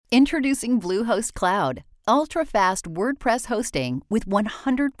Introducing Bluehost Cloud, ultra-fast WordPress hosting with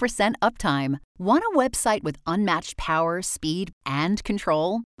 100% uptime. Want a website with unmatched power, speed, and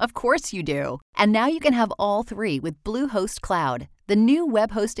control? Of course you do. And now you can have all three with Bluehost Cloud, the new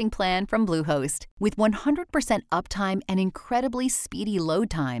web hosting plan from Bluehost. With 100% uptime and incredibly speedy load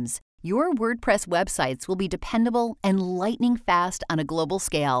times, your WordPress websites will be dependable and lightning fast on a global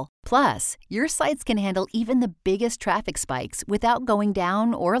scale. Plus, your sites can handle even the biggest traffic spikes without going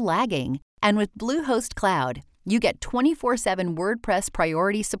down or lagging. And with Bluehost Cloud, you get 24/7 WordPress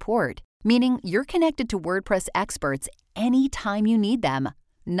priority support, meaning you're connected to WordPress experts anytime you need them.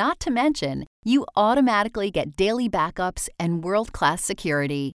 Not to mention, you automatically get daily backups and world-class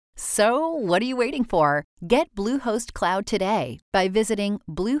security. So, what are you waiting for? Get Bluehost Cloud today by visiting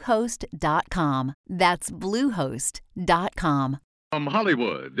Bluehost.com. That's Bluehost.com. From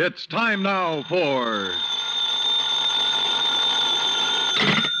Hollywood, it's time now for...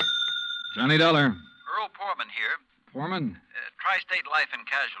 Johnny Dollar. Earl Poorman here. Poorman? Tri-State Life and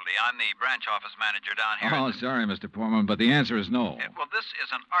Casualty. I'm the branch office manager down here. Oh, sorry, Mr. Poorman, but the answer is no. Well, this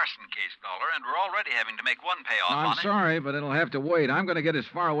is an arson case, Dollar, and we're already having to make one payoff on I'm sorry, but it'll have to wait. I'm going to get as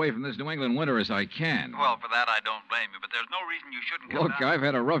far away from this New England winter as I can. Well, for that, I don't blame you, but there's no reason you shouldn't come Look, down. I've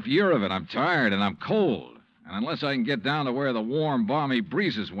had a rough year of it. I'm tired, and I'm cold. And unless I can get down to where the warm, balmy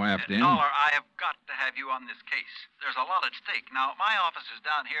breezes waft in... Dollar, I have got to have you on this case. There's a lot at stake. Now, my office is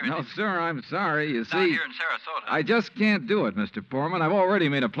down here... No, sir, I'm sorry. You down see... here in Sarasota. I just can't do it, Mr. Poorman. I've already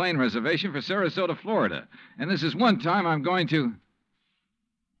made a plane reservation for Sarasota, Florida. And this is one time I'm going to...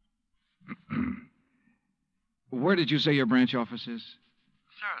 Where did you say your branch office is?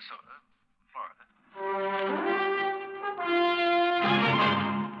 Sarasota, Florida.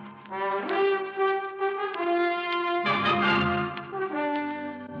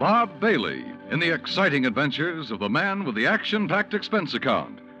 Bob Bailey in the exciting adventures of the man with the action-packed expense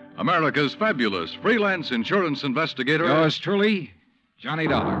account. America's fabulous freelance insurance investigator. Yours truly, Johnny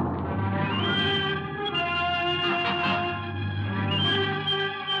Dollar.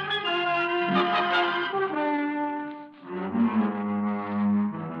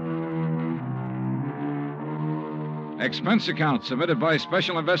 Expense account submitted by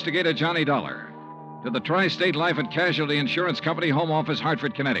Special Investigator Johnny Dollar to the Tri-State Life and Casualty Insurance Company, Home Office,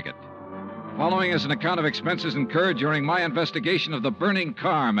 Hartford, Connecticut. Following is an account of expenses incurred during my investigation of the burning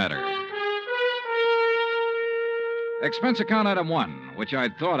car matter. Expense account item 1, which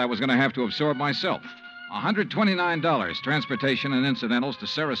I'd thought I was going to have to absorb myself. $129, transportation and incidentals to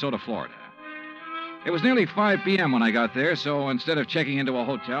Sarasota, Florida. It was nearly 5 p.m. when I got there, so instead of checking into a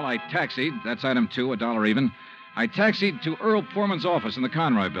hotel, I taxied, that's item 2, $1 even, I taxied to Earl Poorman's office in the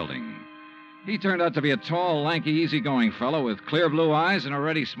Conroy building. He turned out to be a tall, lanky, easygoing fellow with clear blue eyes and a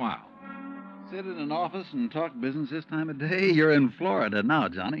ready smile. Sit in an office and talk business this time of day? You're in Florida now,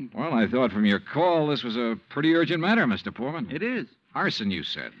 Johnny. Well, I thought from your call this was a pretty urgent matter, Mr. Poorman. It is. Arson, you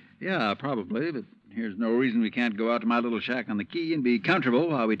said. Yeah, probably, but here's no reason we can't go out to my little shack on the quay and be comfortable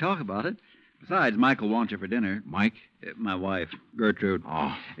while we talk about it. Besides, Michael wants you for dinner. Mike? My wife, Gertrude.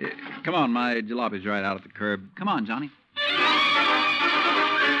 Oh. Come on, my jalopy's right out at the curb. Come on, Johnny.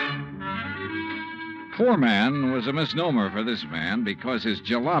 Poor man was a misnomer for this man because his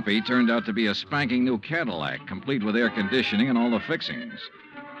jalopy turned out to be a spanking new Cadillac, complete with air conditioning and all the fixings.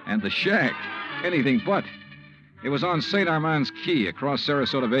 And the shack, anything but. It was on St. Armand's Key across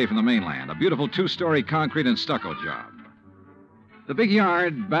Sarasota Bay from the mainland, a beautiful 2-story concrete and stucco job. The big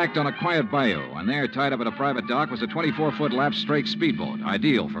yard backed on a quiet bayou, and there, tied up at a private dock, was a 24-foot lap strake speedboat,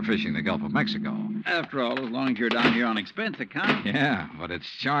 ideal for fishing the Gulf of Mexico. After all, as long as you're down here on expense account. Yeah, but it's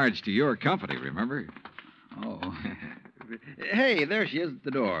charged to your company, remember? Oh. Hey, there she is at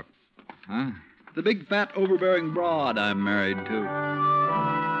the door. Huh? The big, fat, overbearing broad I'm married to.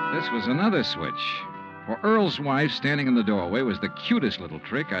 This was another switch. For Earl's wife, standing in the doorway, was the cutest little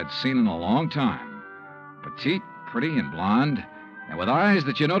trick I'd seen in a long time. Petite, pretty, and blonde, and with eyes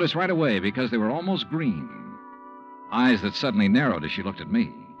that you noticed right away because they were almost green. Eyes that suddenly narrowed as she looked at me.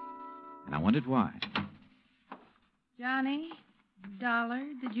 And I wondered why. Johnny Dollar,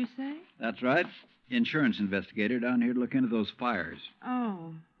 did you say? That's right. Insurance investigator down here to look into those fires.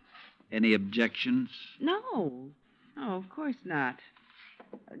 Oh. Any objections? No. Oh, of course not.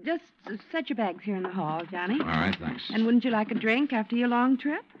 Just set your bags here in the hall, Johnny. All right, thanks. And wouldn't you like a drink after your long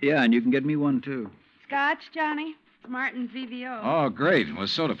trip? Yeah, and you can get me one, too. Scotch, Johnny? Martin's VVO. Oh, great. Well,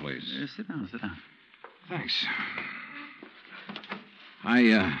 soda, please. Sit down, sit down. Thanks.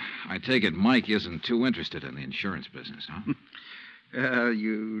 I take it Mike isn't too interested in the insurance business, huh?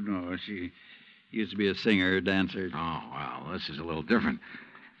 You know, she used to be a singer, dancer. Oh, well, this is a little different.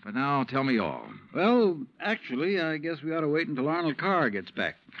 But now tell me all. Well, actually, I guess we ought to wait until Arnold CARR gets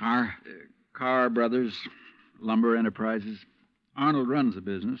back. CARR? CARR Brothers, Lumber Enterprises. Arnold runs the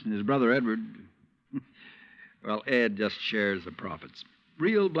business, and his brother Edward, well, Ed just shares the profits.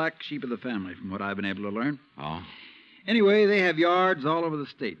 Real black sheep of the family, from what I've been able to learn. Oh? Anyway, they have yards all over the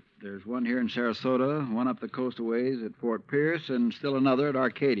state. There's one here in Sarasota, one up the coast a ways at Fort Pierce, and still another at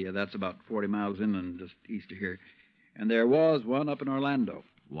Arcadia. That's about 40 miles inland, just east of here. And there was one up in Orlando.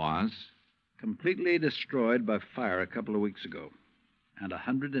 Was? Completely destroyed by fire a couple of weeks ago. And a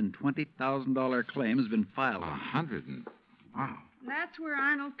 $120,000 claim has been filed. Wow. That's where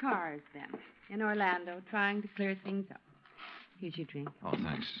Arnold CARR is then, in Orlando, trying to clear things up. Here's your drink. Oh,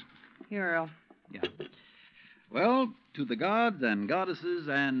 thanks. Here, Earl. Yeah. Well, to the gods and goddesses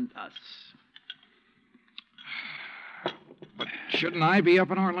and us. But shouldn't I be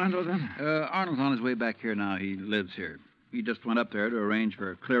up in Orlando then? Arnold's on his way back here now. He lives here. He just went up there to arrange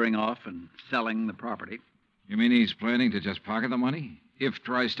for clearing off and selling the property. You mean he's planning to just pocket the money? If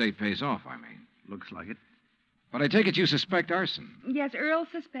Tri-State pays off, I mean. Looks like it. But I take it you suspect arson. Yes, Earl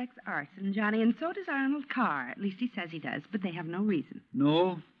suspects arson, Johnny, and so does Arnold CARR. At least he says he does, but they have no reason.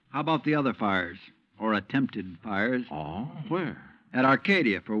 No? How about the other fires? Or attempted fires? Oh, where? At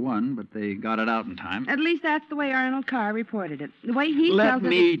Arcadia, for one, but they got it out in time. At least that's the way Arnold CARR reported it. The way he Let tells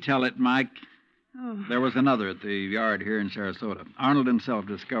me tell it, Mike. Oh. There was another at the yard here in Sarasota. Arnold himself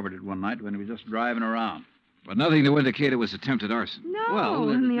discovered it one night when he was just driving around. But nothing to indicate it was attempted arson. No, Well,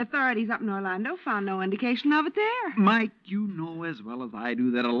 and the authorities up in Orlando found no indication of it there. Mike, you know as well as I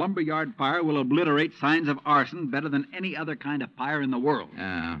do that a lumberyard fire will obliterate signs of arson better than any other kind of fire in the world.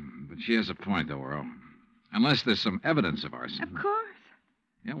 Yeah, but she has a point, though, Earl. Unless there's some evidence of arson. Of course.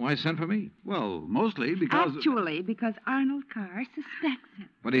 Yeah, why send for me? Well, mostly because... Actually, because Arnold CARR suspects it.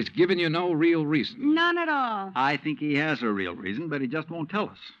 But he's given you no real reason. None at all. I think he has a real reason, but he just won't tell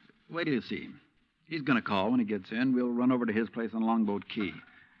us. Wait till you see him. He's going to call when he gets in. We'll run over to his place on Longboat Key.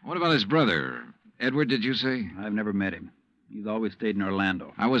 What about his brother? Edward, did you say? I've never met him. He's always stayed in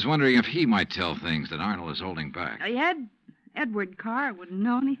Orlando. I was wondering if he might tell things that Arnold is holding back. Edward CARR wouldn't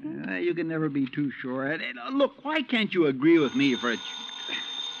know anything. You can never be too sure. Look, why can't you agree with me for a...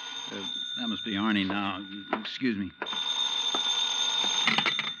 that must be Arnie now. Excuse me.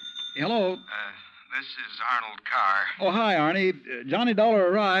 Hello. This is Arnold CARR. Oh, hi, Arnie. Johnny Dollar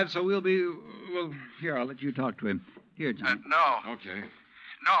arrived, so we'll be... Well, here, I'll let you talk to him. Here, Johnny. No. Okay.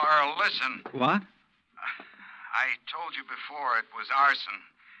 No, Earl, listen. What? I told you before it was arson.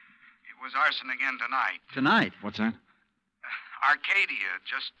 It was arson again tonight. Tonight? What's that? Arcadia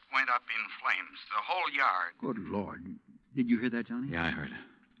just went up in flames. The whole yard. Good Lord. Did you hear that, Johnny? Yeah, I heard.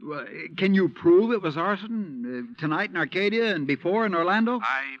 Well, can you prove it was arson tonight in Arcadia and before in Orlando?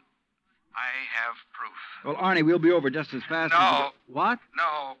 I have proof. Well, Arnie, we'll be over just as fast as... No. What?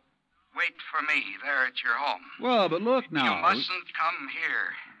 No. Wait for me there at your home. Well, but look now. You mustn't come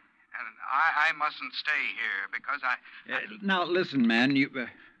here. And I mustn't stay here because I... Now, listen, man. You...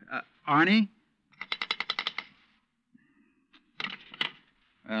 Arnie?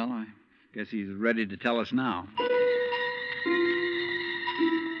 Well, I guess he's ready to tell us now.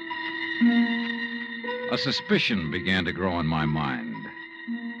 A suspicion began to grow in my mind.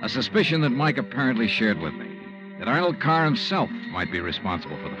 A suspicion that Mike apparently shared with me, that Arnold CARR himself might be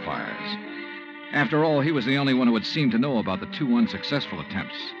responsible for the fires. After all, he was the only one who had seemed to know about the two unsuccessful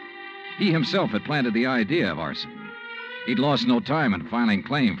attempts. He himself had planted the idea of arson. He'd lost no time in filing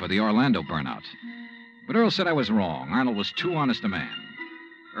claim for the Orlando burnout. But Earl said I was wrong. Arnold was too honest a man.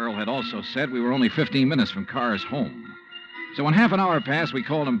 Earl had also said we were only 15 minutes from CARR's home. So when half an hour passed, we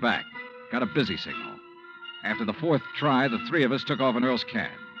called him back. Got a busy signal. After the fourth try, the three of us took off in Earl's cab.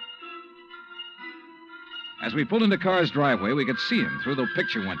 As we pulled into CARR's driveway, we could see him through the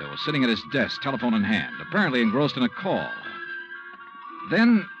picture window, sitting at his desk, telephone in hand, apparently engrossed in a call.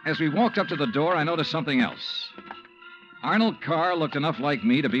 Then, as we walked up to the door, I noticed something else. Arnold CARR looked enough like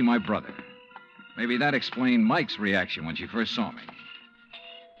me to be my brother. Maybe that explained Mike's reaction when she first saw me.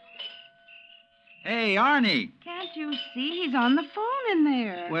 Hey, Arnie. Can't you see? He's on the phone in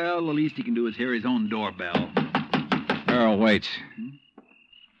there. Well, the least he can do is hear his own doorbell. Earl, wait.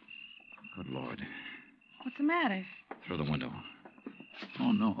 Good Lord. What's the matter? Through the window.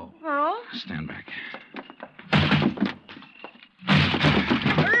 Oh, no. Earl? Stand back.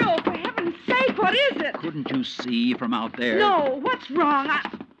 Earl, for heaven's sake, what is it? Couldn't you see from out there? No, what's wrong?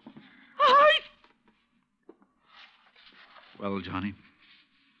 Well, Johnny?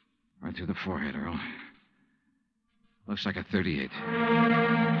 Right through the forehead, Earl. Looks like a .38.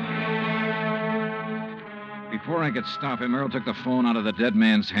 Before I could stop him, Earl took the phone out of the dead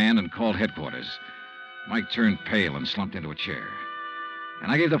man's hand and called headquarters. Mike turned pale and slumped into a chair.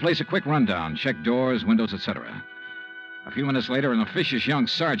 And I gave the place a quick rundown, checked doors, windows, etc. A few minutes later, an officious young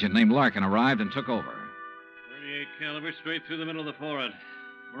sergeant named Larkin arrived and took over. 38 caliber straight through the middle of the forehead.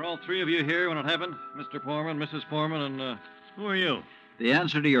 Were all three of you here when it happened? Mr. Foreman, Mrs. Foreman, and who are you? The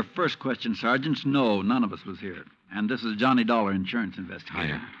answer to your first question, Sergeant, no, none of us was here. And this is Johnny Dollar, insurance investigator.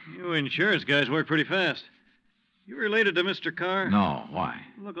 Hiya. You insurance guys work pretty fast. You related to Mr. CARR? No, why?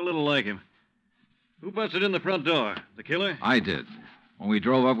 Look a little like him. Who busted in the front door? The killer? I did. When we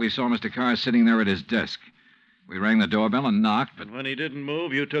drove up, we saw Mr. Carr sitting there at his desk. We rang the doorbell and knocked, but... And when he didn't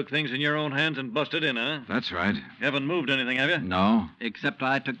move, you took things in your own hands and busted in, huh? That's right. You haven't moved anything, have you? No. Except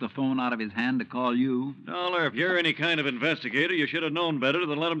I took the phone out of his hand to call you. Dollar, if you're any kind of investigator, you should have known better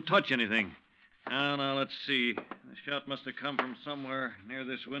than let him touch anything. Now, let's see. The shot must have come from somewhere near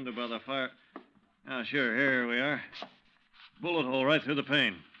this window by the fire. Ah, sure, here we are. Bullet hole right through the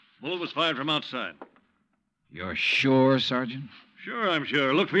pane. Bullet was fired from outside. You're sure, Sergeant? Sure, I'm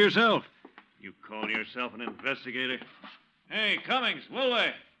sure. Look for yourself. You call yourself an investigator? Hey, Cummings,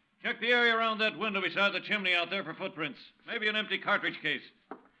 Woolway, check the area around that window beside the chimney out there for footprints. Maybe an empty cartridge case.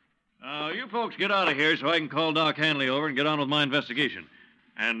 Now, you folks get out of here so I can call Doc Hanley over and get on with my investigation.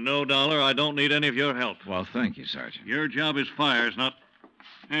 And no, Dollar, I don't need any of your help. Well, thank you, Sergeant. Your job is fires, not...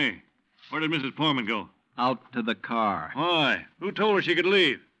 Hey, where did Mrs. Foreman go? Out to the car. Why? Who told her she could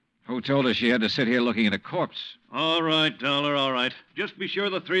leave? Who told her she had to sit here looking at a corpse? All right, Dollar, all right. Just be sure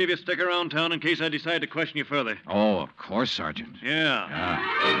the three of you stick around town in case I decide to question you further. Oh, of course, Sergeant. Yeah.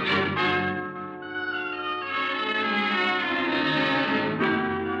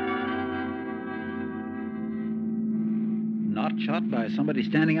 Not shot by somebody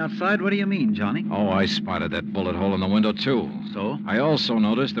standing outside? What do you mean, Johnny? Oh, I spotted that bullet hole in the window, too. So? I also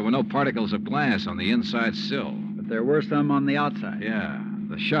noticed there were no particles of glass on the inside sill. But there were some on the outside. Yeah.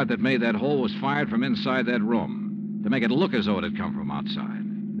 The shot that made that hole was fired from inside that room to make it look as though it had come from outside.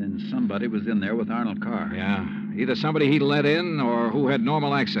 Then somebody was in there with Arnold Carr. Yeah. Either somebody he let in or who had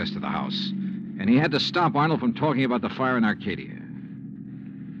normal access to the house. And he had to stop Arnold from talking about the fire in Arcadia.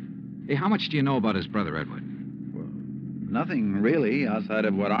 Hey, how much do you know about his brother, Edward? Well, nothing really outside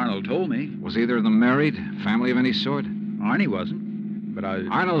of what Arnold told me. Was either of them married? Family of any sort? Arnie wasn't. But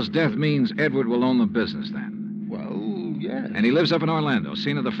Arnold's death means Edward will own the business then. Well, yes. And he lives up in Orlando,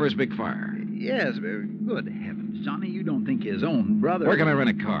 scene of the first big fire. Yes, good heavens. Johnny, you don't think his own brother... Where can I rent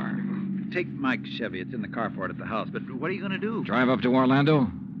a car? Take Mike's Chevy. It's in the carport at the house. But what are you going to do? Drive up to Orlando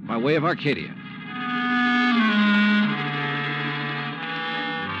by way of Arcadia.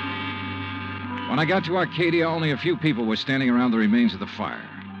 When I got to Arcadia, only a few people were standing around the remains of the fire.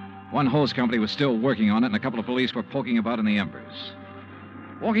 One hose company was still working on it, and a couple of police were poking about in the embers.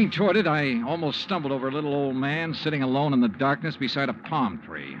 Walking toward it, I almost stumbled over a little old man sitting alone in the darkness beside a palm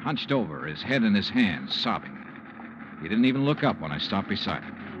tree, hunched over, his head in his hands, sobbing. He didn't even look up when I stopped beside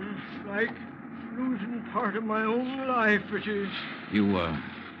him. It's like losing part of my own life, it is. You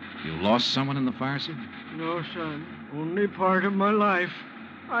lost someone in the fire, sir? No, son. Only part of my life.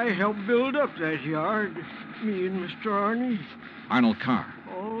 I helped build up that yard. Me and Mr. Arnie. Arnold Carr.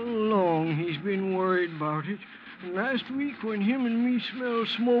 All along, he's been worried about it. And last week, when him and me smelled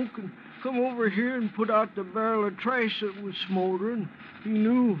smoke and come over here and put out the barrel of trash that was smoldering, he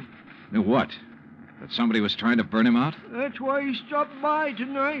knew. Knew what? That somebody was trying to burn him out? That's why he stopped by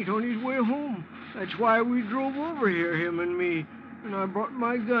tonight on his way home. That's why we drove over here, him and me. And I brought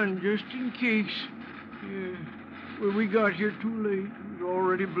my gun just in case. Yeah. Well, we got here too late. It was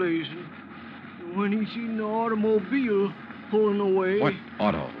already blazing. And when he seen the automobile pulling away... What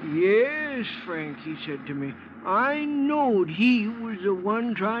auto? Yes, Frank, he said to me. I knowed he was the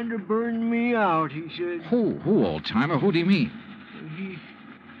one trying to burn me out, he said. Who, old-timer? Who do you mean?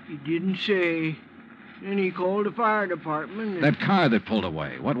 He didn't say. Then he called the fire department. That car that pulled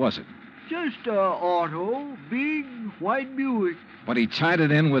away, what was it? Just a auto, big white Buick. But he tied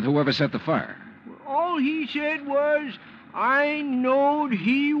it in with whoever set the fire. All he said was, I knowed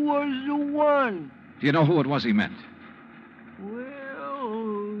he was the one. Do you know who it was he meant?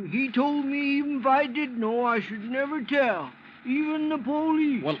 Well, he told me even if I did know, I should never tell. Even the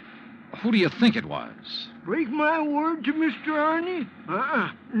police. Well, who do you think it was? Break my word to Mr. Arnie?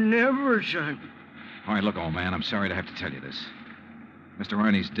 Never, son. All right, look, old man, I'm sorry to have to tell you this. Mr.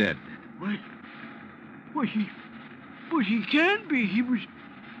 Arnie's dead. What? But he can't be. He was...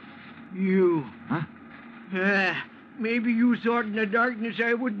 You. Huh? Maybe you thought in the darkness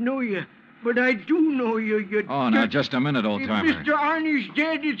I would know you. But I do know you. Oh, now, just a minute, old-timer. If Mr. Arnie's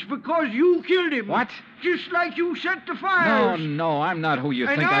dead, it's because you killed him. What? Just like you set the fires. No, I'm not who you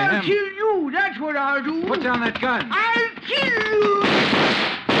and think I am. I'll kill you. That's what I'll do. Put down that gun. I'll kill you.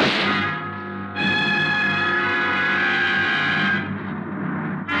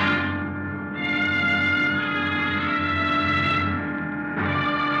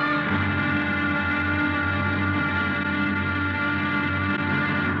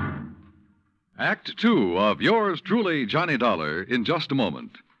 Act Two of yours truly, Johnny Dollar, in just a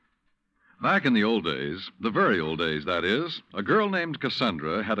moment. Back in the old days, the very old days, that is, a girl named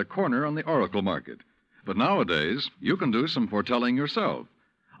Cassandra had a corner on the oracle market. But nowadays, you can do some foretelling yourself.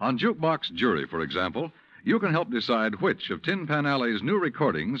 On Jukebox Jury, for example, you can help decide which of Tin Pan Alley's new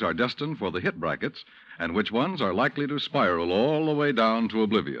recordings are destined for the hit brackets and which ones are likely to spiral all the way down to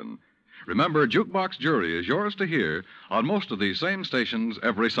oblivion. Remember, Jukebox Jury is yours to hear on most of these same stations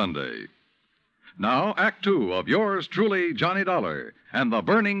every Sunday. Now, Act Two of yours truly, Johnny Dollar, and the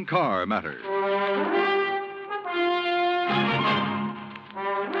burning car matter.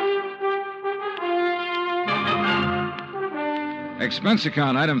 Expense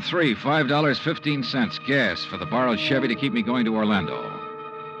account, item 3, $5.15, gas for the borrowed Chevy to keep me going to Orlando.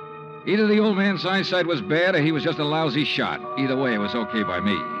 Either the old man's eyesight was bad or he was just a lousy shot. Either way, it was okay by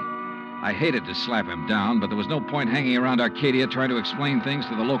me. I hated to slap him down, but there was no point hanging around Arcadia trying to explain things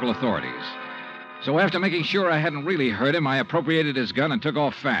to the local authorities. So after making sure I hadn't really hurt him, I appropriated his gun and took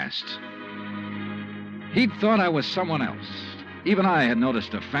off fast. He'd thought I was someone else. Even I had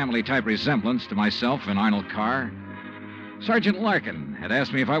noticed a family-type resemblance to myself and Arnold Carr. Sergeant Larkin had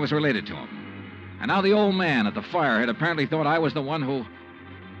asked me if I was related to him. And now the old man at the fire had apparently thought I was the one who...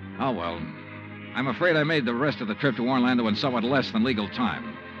 Oh, well, I'm afraid I made the rest of the trip to Orlando in somewhat less than legal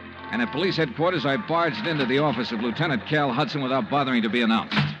time. And at police headquarters, I barged into the office of Lieutenant Cal Hudson without bothering to be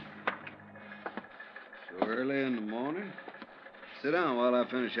announced. So early in the morning? Sit down while I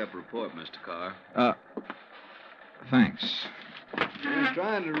finish up a report, Mr. Carr. Thanks. I was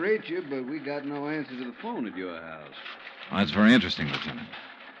trying to reach you, but we got no answer to the phone at your house. Well, that's very interesting, Lieutenant.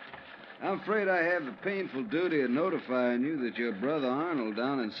 I'm afraid I have the painful duty of notifying you that your brother Arnold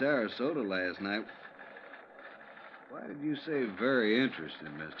down in Sarasota last night... Why did you say very interesting,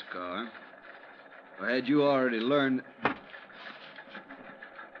 Mr. Carr? Or had you already learned... Well,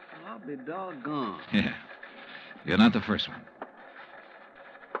 I'll be doggone. Yeah. You're not the first one.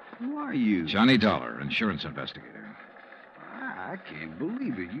 Who are you? Johnny Dollar, insurance investigator. I can't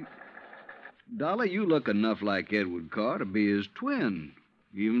believe it. Dollar, you look enough like Edward Carr to be his twin.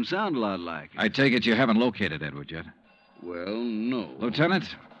 You even sound a lot like him. I take it you haven't located Edward yet? Well, no.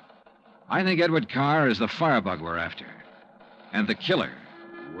 Lieutenant, I think Edward Carr is the firebug we're after. And the killer.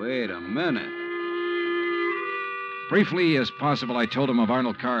 Wait a minute. Briefly as possible, I told him of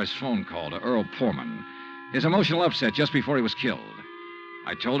Arnold Carr's phone call to Earl Poorman, his emotional upset just before he was killed.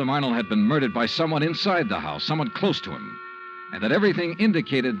 I told him Arnold had been murdered by someone inside the house, someone close to him, and that everything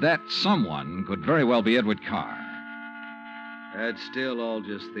indicated that someone could very well be Edward Carr. That's still all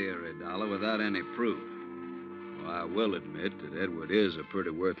just theory, Dollar, without any proof. Well, I will admit that Edward is a pretty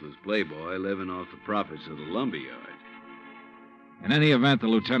worthless playboy living off the profits of the lumberyard. In any event, the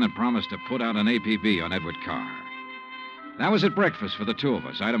lieutenant promised to put out an APB on Edward Carr. That was at breakfast for the two of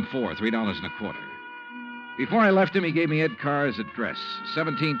us, item 4, $3.25. Before I left him, he gave me Ed Carr's address,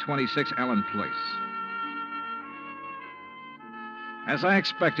 1726 Allen Place. As I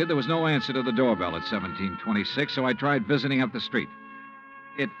expected, there was no answer to the doorbell at 1726, so I tried visiting up the street.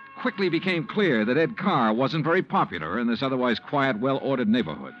 It quickly became clear that Ed Carr wasn't very popular in this otherwise quiet, well-ordered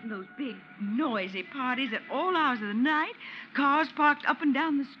neighborhood. Those big, noisy parties at all hours of the night, cars parked up and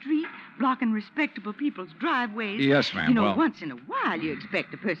down the street, blocking respectable people's driveways. Yes, ma'am. You know, well... once in a while you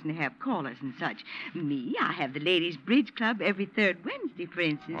expect a person to have callers and such. Me, I have the ladies' bridge club every third Wednesday, for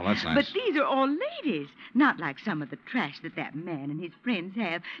instance. Well, that's nice. But these are all ladies, not like some of the trash that man and his friends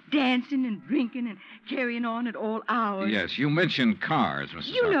have, dancing and drinking and carrying on at all hours. Yes, you mentioned cars, Mrs.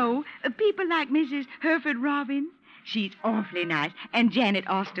 You Harper. know, people like Mrs. Hereford Robbins. She's awfully nice. And Janet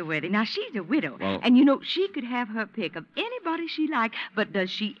Osterworthy. Now, she's a widow. Well... And, you know, she could have her pick of anybody she liked. But does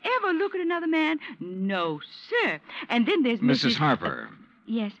she ever look at another man? No, sir. And then there's Mrs. Harper.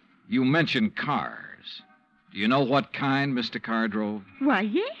 Yes? You mentioned cars. Do you know what kind Mr. Carr drove? Why,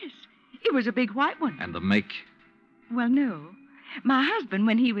 yes. It was a big white one. And the make? Well, no. My husband,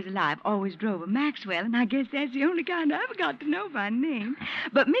 when he was alive, always drove a Maxwell, and I guess that's the only kind I ever got to know by name.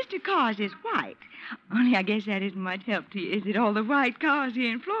 But Mr. Carr's is white. Only I guess that isn't much help to you, is it? All the white cars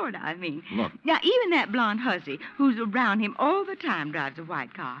here in Florida, I mean. Look. Now, even that blonde hussy who's around him all the time drives a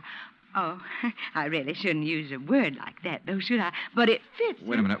white car. Oh, I really shouldn't use a word like that, though, should I? But it fits.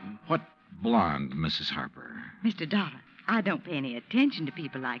 Wait a minute. What blonde, Mrs. Harper? Mr. Dollar, I don't pay any attention to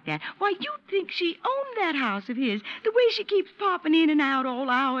people like that. Why, you'd think she owned that house of his. The way she keeps popping in and out all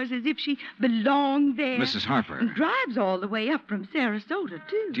hours as if she belonged there. Mrs. Harper. And drives all the way up from Sarasota,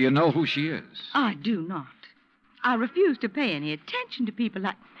 too. Do you know who she is? I do not. I refuse to pay any attention to people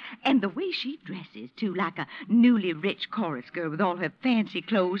like... And the way she dresses, too, like a newly rich chorus girl with all her fancy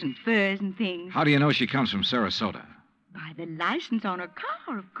clothes and furs and things. How do you know she comes from Sarasota? By the license on her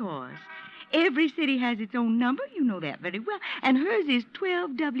car, of course. Every city has its own number. You know that very well. And hers is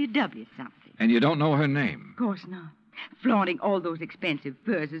 12WW something. And you don't know her name? Of course not. Flaunting all those expensive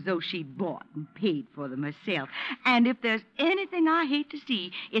furs as though she bought and paid for them herself. And if there's anything I hate to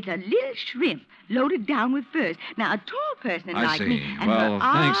see, it's a little shrimp loaded down with furs. Now, a tall person I like see. me and Well, her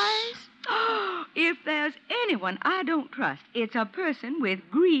thanks. eyes... If there's anyone I don't trust, it's a person with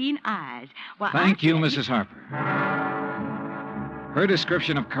green eyes. Why, Thank you, Mrs. Harper. Her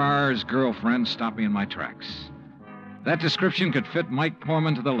description of CARR's girlfriend stopped me in my tracks. That description could fit Mike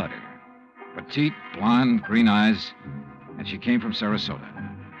Poorman to the letter. Petite, blonde, green eyes, and she came from Sarasota.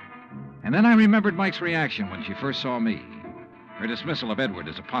 And then I remembered Mike's reaction when she first saw me. Her dismissal of Edward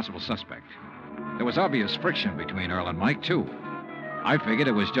as a possible suspect. There was obvious friction between Earl and Mike, too. I figured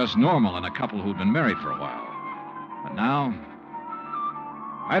it was just normal in a couple who'd been married for a while. But now...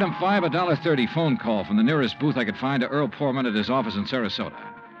 Item 5, $1.30 phone call from the nearest booth I could find to Earl Poorman at his office in Sarasota.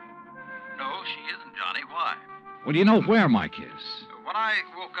 No, she isn't, Johnny. Why? Well, do you know where Mike is? When I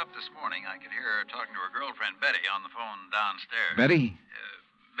woke up this morning, I could hear her talking to her girlfriend, Betty, on the phone downstairs. Betty?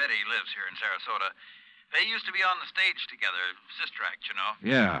 Betty lives here in Sarasota. They used to be on the stage together, sister act, you know.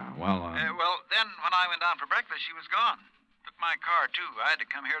 Yeah, well, Well, then when I went down for breakfast, she was gone. Took my car, too. I had to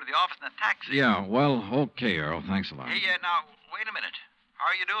come here to the office in a taxi. Yeah, well, okay, Earl. Thanks a lot. Hey, now, wait a minute. How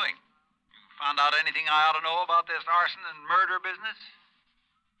are you doing? You found out anything I ought to know about this arson and murder business?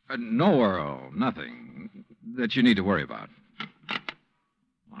 No, Earl. Nothing that you need to worry about.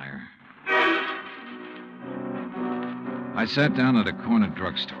 Liar. I sat down at a corner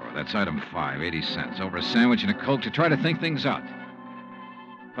drugstore. That's item 5, 80 cents, over a sandwich and a Coke to try to think things out.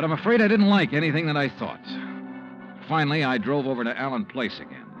 But I'm afraid I didn't like anything that I thought. Finally, I drove over to Allen Place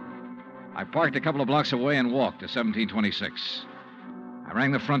again. I parked a couple of blocks away and walked to 1726. I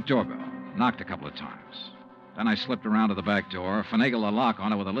rang the front doorbell, knocked a couple of times. Then I slipped around to the back door, finagled a lock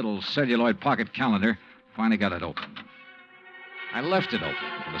on it with a little celluloid pocket calendar, finally got it open. I left it open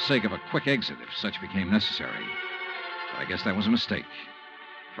for the sake of a quick exit if such became necessary. But I guess that was a mistake.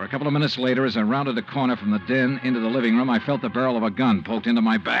 For a couple of minutes later, as I rounded a corner from the den into the living room, I felt the barrel of a gun poked into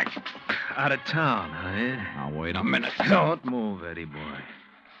my back. Out of town, huh? Now, wait a minute. Don't move, Eddie boy.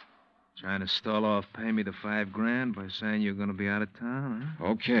 Trying to stall off pay me the $5,000 by saying you're going to be out of town, huh?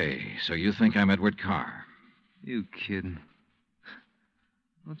 Okay, so you think I'm Edward Carr? You kidding?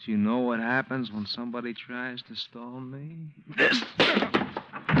 Don't you know what happens when somebody tries to stall me? This.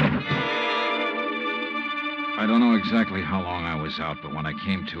 I don't know exactly how long I was out, but when I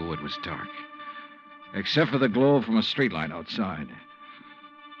came to, it was dark. Except for the glow from a streetlight outside.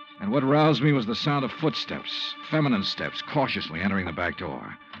 And what roused me was the sound of footsteps, feminine steps, cautiously entering the back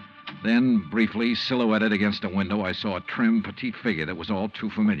door. Then, briefly, silhouetted against a window, I saw a trim, petite figure that was all too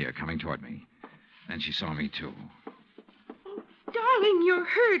familiar coming toward me. Then she saw me, too. Oh, darling, you're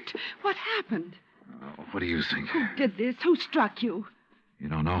hurt. What happened? What do you think? Who did this? Who struck you? You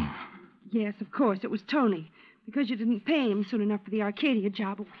don't know? Yes, of course, it was Tony. Because you didn't pay him soon enough for the Arcadia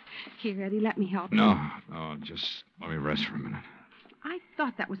job. Here, Eddie, let me help you. No, just let me rest for a minute. I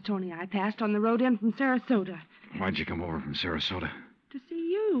thought that was Tony I passed on the road in from Sarasota. Why'd you come over from Sarasota? To see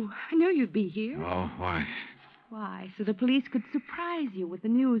you. I knew you'd be here. Oh, why? Why, so the police could surprise you with the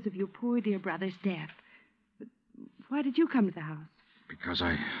news of your poor dear brother's death. But why did you come to the house? Because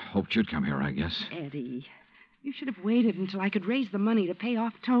I hoped you'd come here, I guess. Eddie, you should have waited until I could raise the money to pay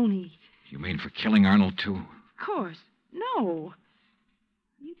off Tony. You mean for killing Arnold, too? Of course. No.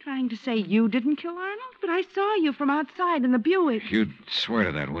 Are you trying to say you didn't kill Arnold? But I saw you from outside in the Buick. You'd swear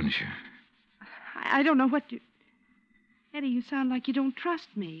to that, wouldn't you? I don't know what you... Eddie, you sound like you don't trust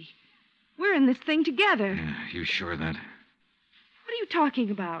me. We're in this thing together. Yeah, you sure of that? What are you talking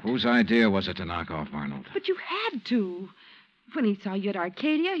about? Whose idea was it to knock off Arnold? But you had to. When he saw you at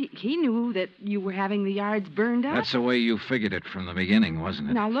Arcadia, he knew that you were having the yards burned up. That's the way you figured it from the beginning, wasn't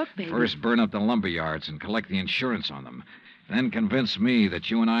it? Now, look, baby. First burn up the lumber yards and collect the insurance on them. Then convince me that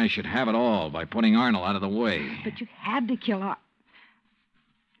you and I should have it all by putting Arnold out of the way. But you had to kill Arnold.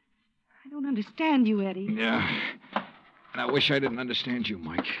 I don't understand you, Eddie. Yeah. And I wish I didn't understand you,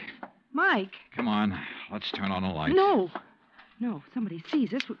 Mike. Mike? Come on. Let's turn on a light. No. No, if somebody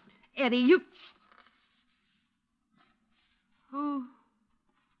sees us. Eddie, you... Who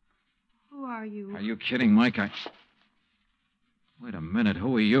are you? Are you kidding, Mike? Wait a minute.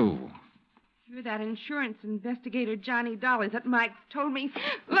 Who are you? You're that insurance investigator, Johnny Dollar, that Mike told me.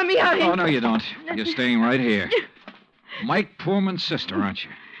 Let me out of here. Oh, no, you don't. You're staying right here. Mike Poorman's sister, aren't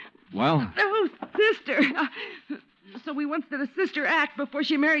you? Well? Oh, sister. So we once did a sister act before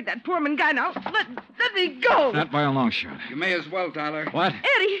she married that Poorman guy. Now, let me go. Not by a long shot. You may as well, Dollar. What?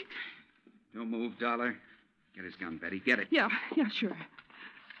 Eddie. Don't move, Dollar. Get his gun, Betty. Get it. Yeah, sure.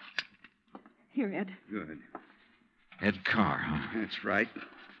 Here, Ed. Good. Ed Carr, huh? That's right.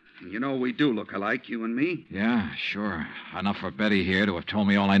 You know, we do look alike, you and me. Yeah, sure. Enough for Betty here to have told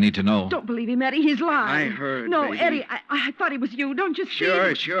me all I need to know. Don't believe him, Eddie. He's lying. I heard, No, baby. Eddie, I thought it was you. Don't you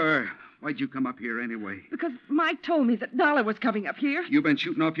see? Sure. Why'd you come up here anyway? Because Mike told me that Dollar was coming up here. You been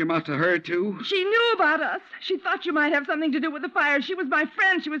shooting off your mouth to her, too? She knew about us. She thought you might have something to do with the fire. She was my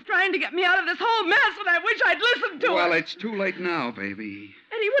friend. She was trying to get me out of this whole mess, and I wish I'd listened to her. Well, it's too late now, baby.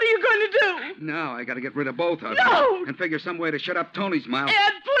 Eddie, what are you going to do? Now I gotta get rid of both of No! them. And figure some way to shut up Tony's mouth.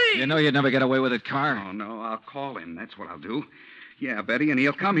 Ed, please! You know you'd never get away with it, Carr. Oh, no, I'll call him. That's what I'll do. Yeah, Betty, and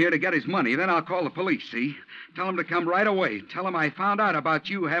he'll come here to get his money. Then I'll call the police, see? Tell him to come right away. Tell him I found out about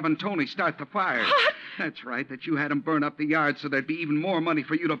you having Tony start the fire. What? That's right, that you had him burn up the yard so there'd be even more money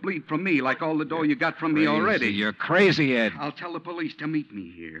for you to bleed from me, like all the dough you got from me already. You're crazy, Ed. I'll tell the police to meet me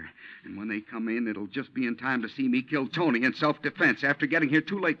here. And when they come in, it'll just be in time to see me kill Tony in self-defense. After getting here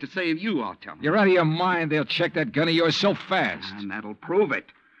too late to save you, I'll tell them. You're out of your mind. They'll check that gun of yours so fast. And that'll prove it.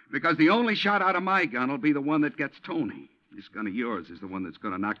 Because the only shot out of my gun will be the one that gets Tony. This gun of yours is the one that's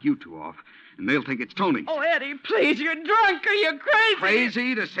going to knock you two off. And they'll think it's Tony's. Oh, Eddie, please, you're drunk or you're crazy.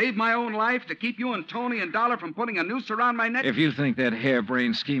 Crazy to save my own life, to keep you and Tony and Dollar from putting a noose around my neck? If you think that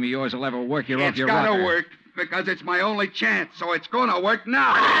harebrained scheme of yours will ever work, you're off your rocker. It's gotta rocker. work, because it's my only chance, so it's gonna work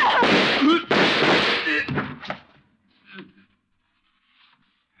now.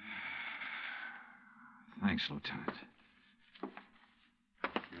 Thanks, Lieutenant.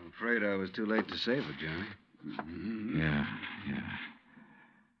 I'm afraid I was too late to save her, Johnny. Mm-hmm. Yeah.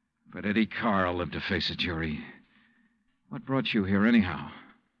 But Eddie Carr will live to face a jury. What brought you here, anyhow?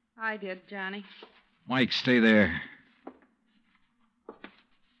 I did, Johnny. Mike, stay there.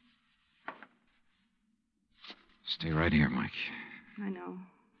 Stay right here, Mike. I know.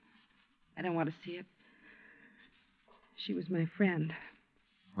 I don't want to see it. She was my friend.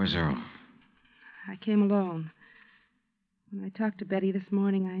 Where's Earl? I came alone. When I talked to Betty this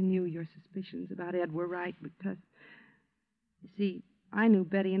morning, I knew your suspicions about Ed were right because, you see, I knew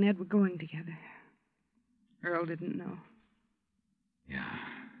Betty and Ed were going together. Earl didn't know. Yeah.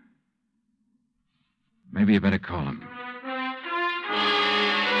 Maybe you better call him.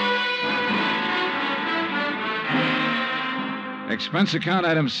 Expense account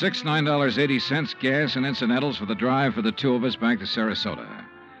item 6, $9.80, gas and incidentals for the drive for the two of us back to Sarasota.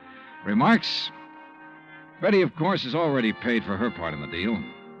 Remarks? Betty, of course, has already paid for her part in the deal,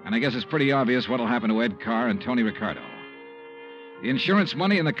 and I guess it's pretty obvious what'll happen to Ed Carr and Tony Ricardo. The insurance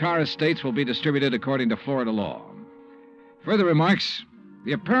money in the Carr estates will be distributed according to Florida law. Further remarks,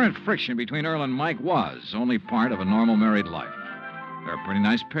 the apparent friction between Earl and Mike was only part of a normal married life. They're a pretty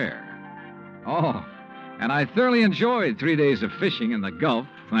nice pair. Oh, and I thoroughly enjoyed 3 days of fishing in the Gulf,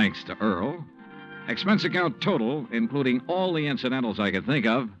 thanks to Earl. Expense account total, including all the incidentals I could think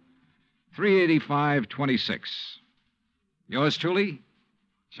of, $385.26. Yours truly,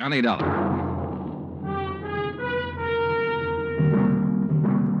 Johnny Dollar.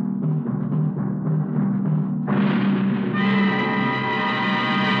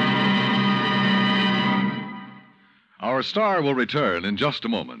 Our star will return in just a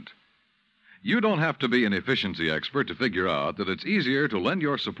moment. You don't have to be an efficiency expert to figure out that it's easier to lend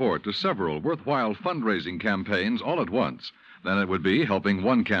your support to several worthwhile fundraising campaigns all at once than it would be helping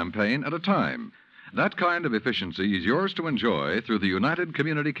one campaign at a time. That kind of efficiency is yours to enjoy through the United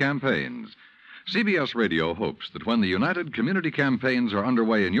Community Campaigns. CBS Radio hopes that when the United Community Campaigns are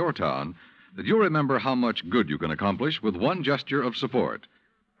underway in your town, that you'll remember how much good you can accomplish with one gesture of support.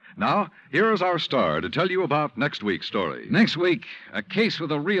 Now, here is our star to tell you about next week's story. Next week, a case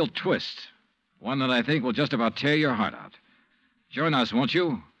with a real twist. One that I think will just about tear your heart out. Join us, won't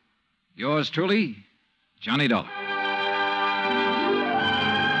you? Yours truly, Johnny Dollar.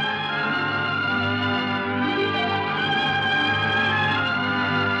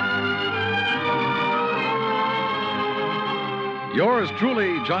 Yours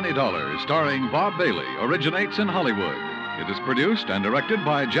truly, Johnny Dollar, starring Bob Bailey, originates in Hollywood. It is produced and directed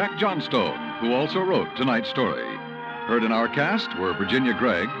by Jack Johnstone, who also wrote tonight's story. Heard in our cast were Virginia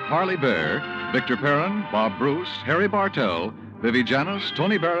Gregg, Harley Bear, Victor Perrin, Bob Bruce, Harry Bartell, Vivi Janis,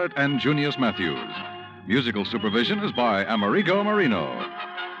 Tony Barrett, and Junius Matthews. Musical supervision is by Amerigo Marino.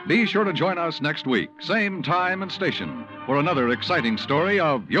 Be sure to join us next week, same time and station, for another exciting story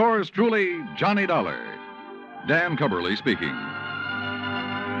of yours truly, Johnny Dollar. Dan Cubberly speaking.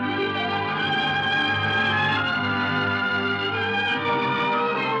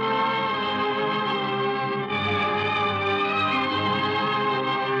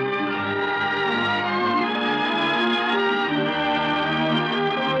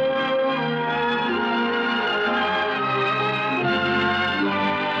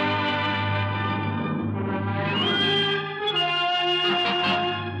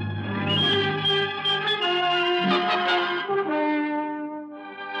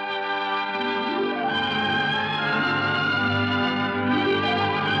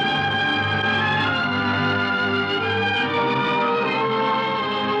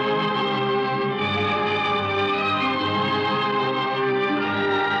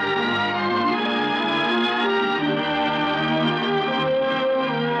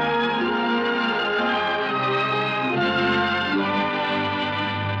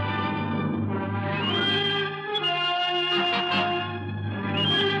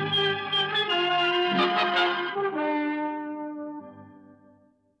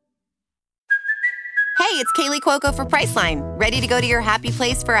 It's Kaylee Cuoco for Priceline. Ready to go to your happy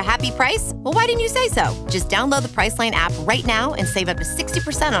place for a happy price? Well, why didn't you say so? Just download the Priceline app right now and save up to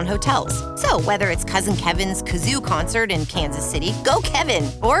 60% on hotels. So whether it's Cousin Kevin's Kazoo Concert in Kansas City, go Kevin,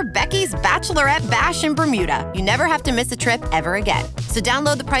 or Becky's Bachelorette Bash in Bermuda, you never have to miss a trip ever again. So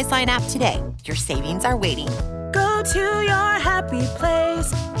download the Priceline app today. Your savings are waiting. Go to your happy place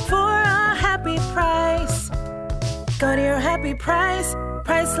for a happy price. Go to your happy price,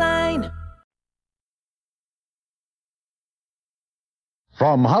 Priceline.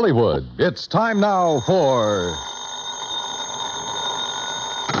 From Hollywood, it's time now for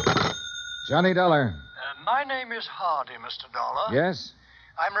Johnny Dollar. My name is Hardy, Mr. Dollar. Yes?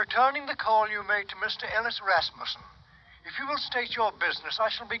 I'm returning the call you made to Mr. Ellis Rasmussen. If you will state your business, I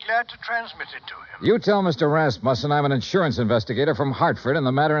shall be glad to transmit it to him. You tell Mr. Rasmussen I'm an insurance investigator from Hartford, and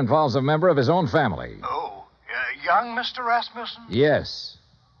the matter involves a member of his own family. Oh, young Mr. Rasmussen? Yes.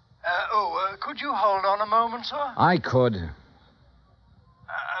 Could you hold on a moment, sir? I could.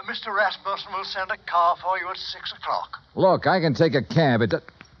 Mr. Rasmussen will send a car for you at 6 o'clock. Look, I can take a cab.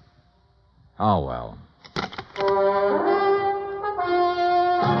 Oh, well.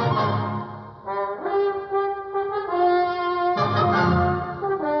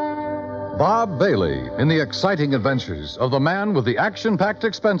 Bob Bailey in the exciting adventures of the man with the action-packed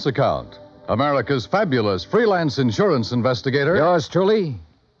expense account. America's fabulous freelance insurance investigator. Yours truly,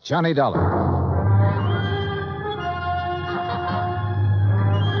 Johnny Dollar.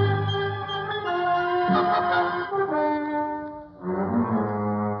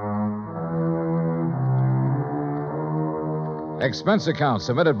 Expense account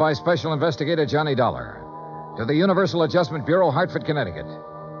submitted by Special Investigator Johnny Dollar to the Universal Adjustment Bureau, Hartford, Connecticut.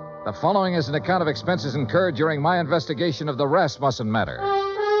 The following is an account of expenses incurred during my investigation of the Rasmussen matter.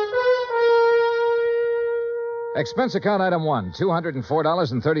 Expense account item 1,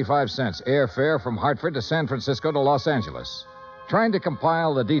 $204.35, airfare from Hartford to San Francisco to Los Angeles. Trying to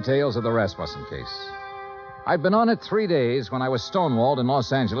compile the details of the Rasmussen case. I'd been on it 3 days when I was stonewalled in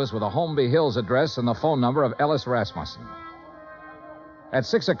Los Angeles with a Holmby Hills address and the phone number of Ellis Rasmussen. At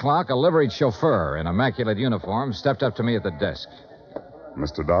 6 o'clock, a liveried chauffeur in immaculate uniform stepped up to me at the desk.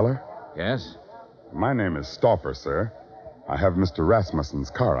 Mr. Dollar? Yes? My name is Stauffer, sir. I have Mr. Rasmussen's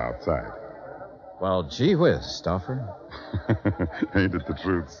car outside. Well, gee whiz, Stauffer. Ain't it the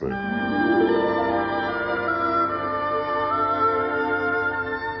truth, sir?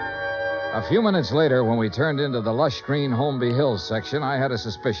 A few minutes later, when we turned into the lush green Holmby Hills section, I had a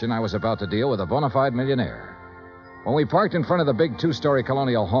suspicion I was about to deal with a bona fide millionaire. When we parked in front of the big two-story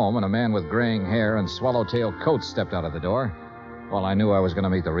colonial home and a man with graying hair and swallowtail coat stepped out of the door, well, I knew I was going to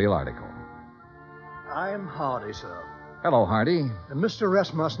meet the real article. I'm Hardy, sir. Hello, Hardy. Mr.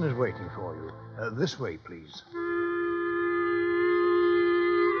 Rasmussen is waiting for you. This way, please.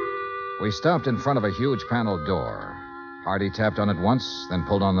 We stopped in front of a huge paneled door. Hardy tapped on it once, then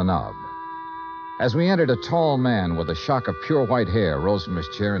pulled on the knob. As we entered, a tall man with a shock of pure white hair rose from his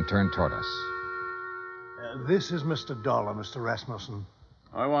chair and turned toward us. This is Mr. Dollar, Mr. Rasmussen.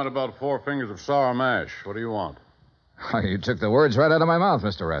 I want about 4 fingers of sour mash. What do you want? Oh, you took the words right out of my mouth,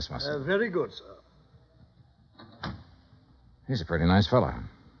 Mr. Rasmussen. Very good, sir. He's a pretty nice fellow.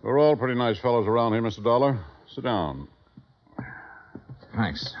 We're all pretty nice fellows around here, Mr. Dollar. Sit down.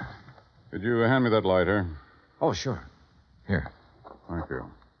 Thanks. Could you hand me that lighter? Oh, sure. Here. Thank you.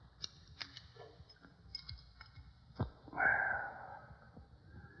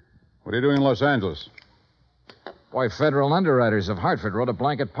 What are you doing in Los Angeles? Why, federal underwriters of Hartford wrote a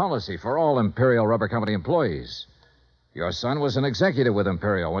blanket policy for all Imperial Rubber Company employees. Your son was an executive with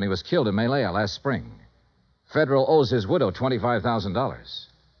Imperial when he was killed in Malaya last spring. Federal owes his widow $25,000.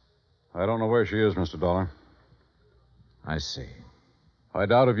 I don't know where she is, Mr. Dollar. I see. I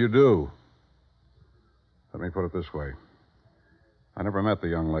doubt if you do. Let me put it this way. I never met the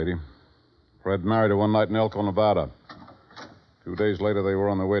young lady. Fred married her one night in Elko, Nevada. 2 days later, they were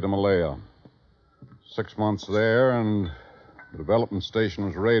on their way to Malaya. 6 months there, and the development station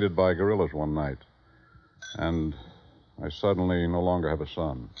was raided by guerrillas one night. And I suddenly no longer have a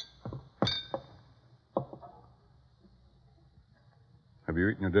son. Have you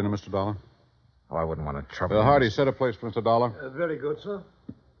eaten your dinner, Mr. Dollar? Oh, I wouldn't want to trouble you. Hardy, set a place for Mr. Dollar. Very good, sir.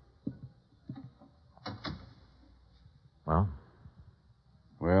 Well?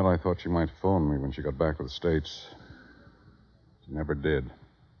 Well, I thought she might phone me when she got back to the States. She never did.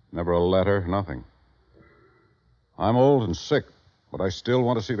 Never a letter, nothing. I'm old and sick, but I still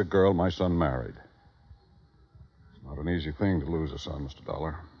want to see the girl my son married. It's not an easy thing to lose a son, Mr.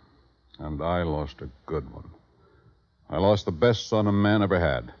 Dollar. And I lost a good one. I lost the best son a man ever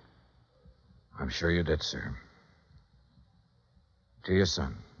had. I'm sure you did, sir. To your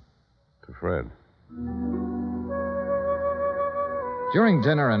son. To Fred. During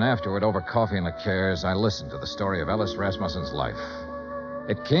dinner and afterward over coffee and liqueurs, I listened to the story of Ellis Rasmussen's life.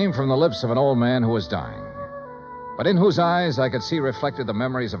 It came from the lips of an old man who was dying, but in whose eyes I could see reflected the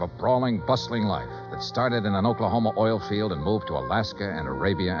memories of a brawling, bustling life that started in an Oklahoma oil field and moved to Alaska and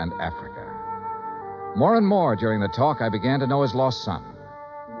Arabia and Africa. More and more during the talk, I began to know his lost son.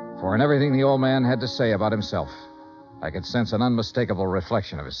 For in everything the old man had to say about himself, I could sense an unmistakable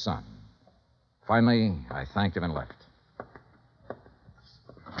reflection of his son. Finally, I thanked him and left.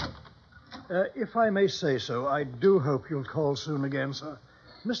 If I may say so, I do hope you'll call soon again, sir.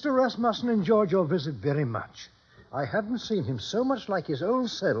 Mr. Rasmussen enjoyed your visit very much. I haven't seen him so much like his old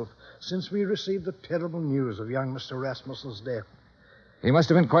self since we received the terrible news of young Mr. Rasmussen's death. He must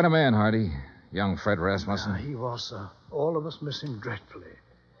have been quite a man, Hardy. Young Fred Rasmussen. He was, sir. All of us miss him dreadfully.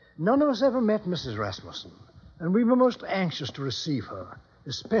 None of us ever met Mrs. Rasmussen, and we were most anxious to receive her,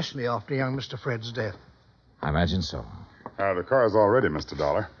 especially after young Mr. Fred's death. I imagine so. The car's all ready, Mr.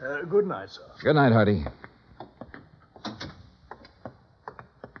 Dollar. Good night, sir. Good night, Hardy.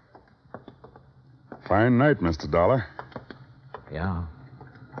 Fine night, Mr. Dollar. Yeah.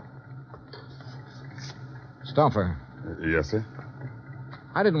 Stomper. Yes, sir?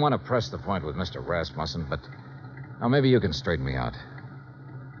 I didn't want to press the point with Mr. Rasmussen, but now maybe you can straighten me out.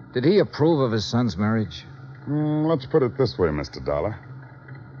 Did he approve of his son's marriage? Let's put it this way, Mr. Dollar.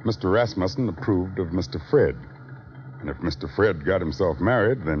 Mr. Rasmussen approved of Mr. Fred. And if Mr. Fred got himself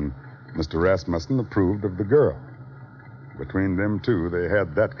married, then Mr. Rasmussen approved of the girl. Between them two, they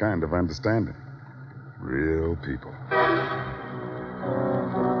had that kind of understanding. Real people.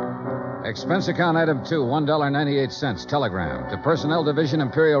 Expense account item 2, $1.98. Telegram to Personnel Division,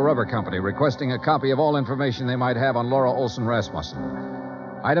 Imperial Rubber Company, requesting a copy of all information they might have on Laura Olson Rasmussen.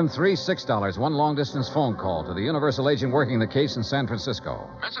 Item 3, $6. One long-distance phone call to the Universal agent working the case in San Francisco.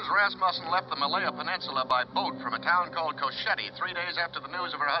 Mrs. Rasmussen left the Malaya Peninsula by boat from a town called Cochette 3 days after the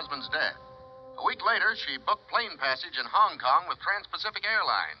news of her husband's death. A week later, she booked plane passage in Hong Kong with Trans-Pacific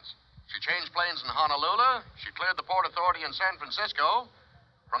Airlines. She changed planes in Honolulu. She cleared the Port Authority in San Francisco.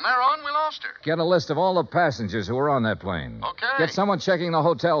 From there on, we lost her. Get a list of all the passengers who were on that plane. Okay. Get someone checking the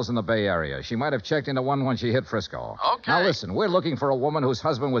hotels in the Bay Area. She might have checked into one when she hit Frisco. Okay. Now listen, we're looking for a woman whose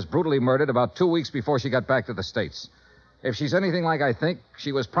husband was brutally murdered about 2 weeks before she got back to the States. If she's anything like I think,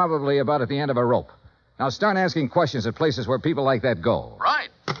 she was probably about at the end of a rope. Now start asking questions at places where people like that go. Right.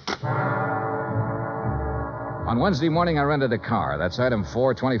 On Wednesday morning, I rented a car. That's item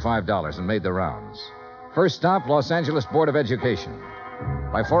 4, $25, and made the rounds. First stop, Los Angeles Board of Education.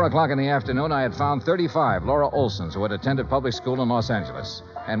 By 4 o'clock in the afternoon, I had found 35 Laura Olsons who had attended public school in Los Angeles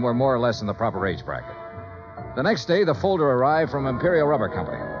and were more or less in the proper age bracket. The next day, the folder arrived from Imperial Rubber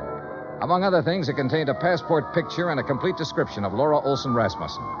Company. Among other things, it contained a passport picture and a complete description of Laura Olson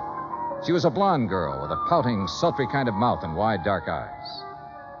Rasmussen. She was a blonde girl with a pouting, sultry kind of mouth and wide, dark eyes.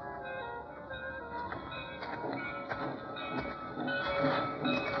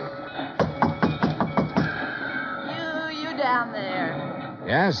 You down there.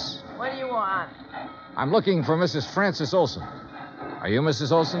 Yes? What do you want? I'm looking for Mrs. Frances Olson. Are you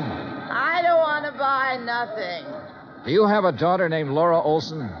Mrs. Olson? I don't want to buy nothing. Do you have a daughter named Laura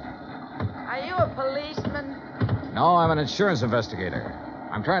Olson? Are you a policeman? No, I'm an insurance investigator.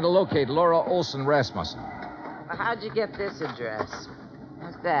 I'm trying to locate Laura Olson Rasmussen. Well, how'd you get this address?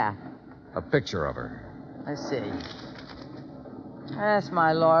 What's that? A picture of her. Let's see. That's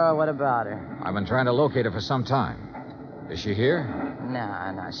my Laura. What about her? I've been trying to locate her for some time. Is she here?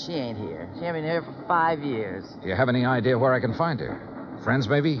 No, she ain't here. She ain't been here for 5 years. Do you have any idea where I can find her? Friends,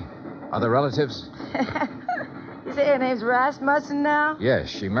 maybe? Other relatives? You say her name's Rasmussen now? Yes,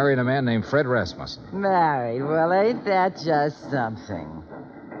 she married a man named Fred Rasmussen. Married? Well, ain't that just something?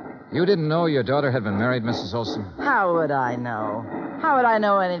 You didn't know your daughter had been married, Mrs. Olson? How would I know? How would I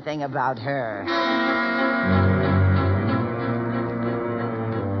know anything about her?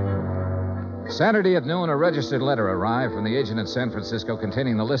 Saturday at noon, a registered letter arrived from the agent in San Francisco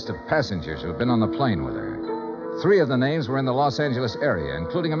containing the list of passengers who had been on the plane with her. 3 of the names were in the Los Angeles area,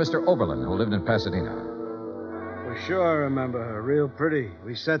 including a Mr. Oberlin who lived in Pasadena. Well, sure I remember her. Real pretty.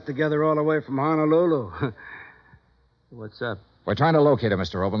 We sat together all the way from Honolulu. What's up? We're trying to locate her,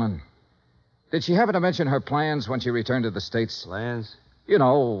 Mr. Oberlin. Did she happen to mention her plans when she returned to the States? Plans? You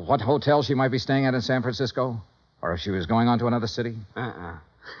know, what hotel she might be staying at in San Francisco? Or if she was going on to another city?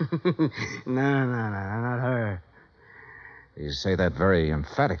 No, not her. You say that very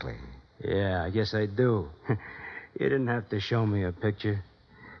emphatically. Yeah, I guess I do. You didn't have to show me a picture.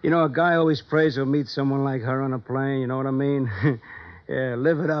 You know, a guy always prays he'll meet someone like her on a plane, you know what I mean? Yeah,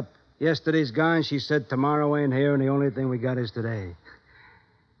 live it up. Yesterday's gone, she said tomorrow ain't here, and the only thing we got is today.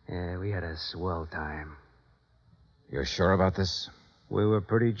 Yeah, we had a swell time. You're sure about this? We were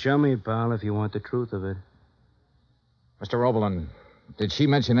pretty chummy, pal, if you want the truth of it. Mr. Oberlin, did she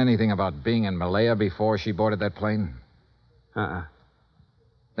mention anything about being in Malaya before she boarded that plane? Uh-uh.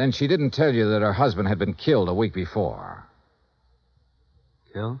 Then she didn't tell you that her husband had been killed a week before.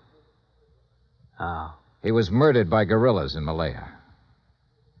 Killed? How? He was murdered by guerrillas in Malaya.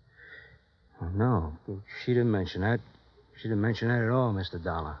 Oh, no, she didn't mention that. She didn't mention that at all, Mr.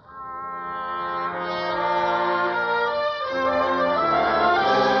 Dollar.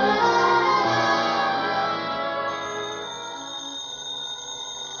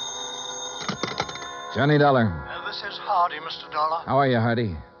 Johnny Dollar. This is Hardy, Mr. Dollar. How are you,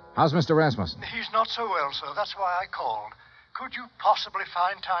 Hardy? How's Mr. Rasmussen? He's not so well, sir. That's why I called. Could you possibly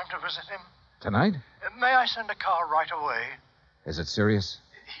find time to visit him? Tonight? May I send a car right away? Is it serious?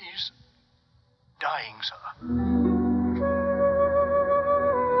 He's dying, sir.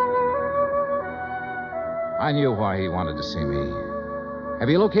 I knew why he wanted to see me. Have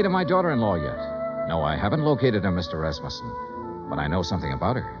you located my daughter-in-law yet? No, I haven't located her, Mr. Rasmussen. But I know something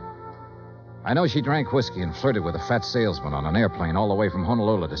about her. I know she drank whiskey and flirted with a fat salesman on an airplane all the way from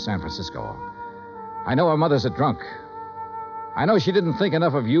Honolulu to San Francisco. I know her mother's a drunk. I know she didn't think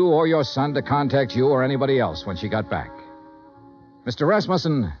enough of you or your son to contact you or anybody else when she got back. Mr.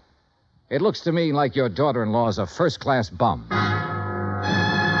 Rasmussen, it looks to me like your daughter-in-law's a first-class bum.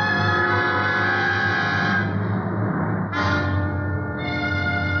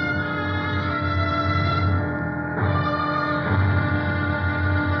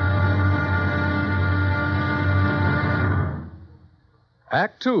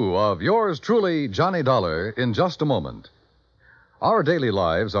 Act Two of yours truly, Johnny Dollar, in just a moment. Our daily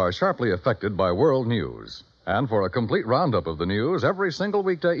lives are sharply affected by world news. And for a complete roundup of the news every single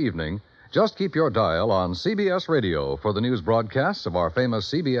weekday evening, just keep your dial on CBS Radio for the news broadcasts of our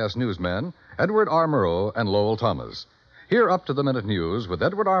famous CBS newsmen, Edward R. Murrow and Lowell Thomas. Hear up-to-the-minute news with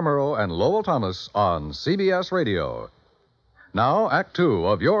Edward R. Murrow and Lowell Thomas on CBS Radio. Now, Act Two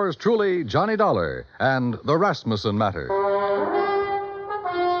of yours truly, Johnny Dollar, and the Rasmussen Matter.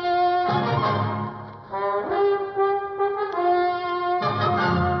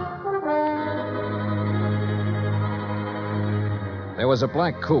 There was a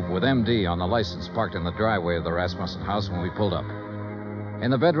black coupe with MD on the license parked in the driveway of the Rasmussen house when we pulled up.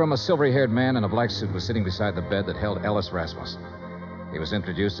 In the bedroom, a silvery-haired man in a black suit was sitting beside the bed that held Ellis Rasmussen. He was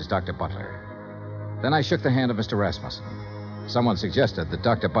introduced as Dr. Butler. Then I shook the hand of Mr. Rasmussen. Someone suggested that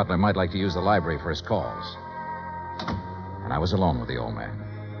Dr. Butler might like to use the library for his calls. And I was alone with the old man.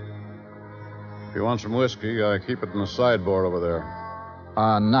 If you want some whiskey, I keep it in the sideboard over there.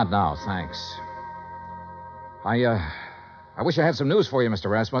 Not now, thanks. I wish I had some news for you,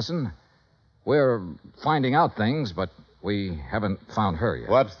 Mr. Rasmussen. We're finding out things, but we haven't found her yet.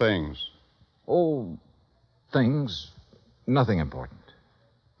 What things? Oh, things. Nothing important.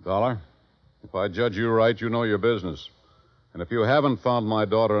 Dollar, if I judge you right, you know your business. And if you haven't found my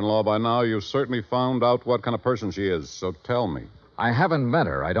daughter-in-law by now, you've certainly found out what kind of person she is. So tell me. I haven't met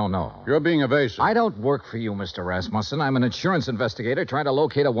her. I don't know. You're being evasive. I don't work for you, Mr. Rasmussen. I'm an insurance investigator trying to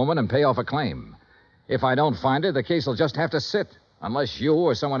locate a woman and pay off a claim. If I don't find her, the case will just have to sit, unless you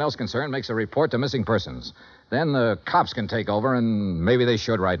or someone else concerned makes a report to missing persons. Then the cops can take over, and maybe they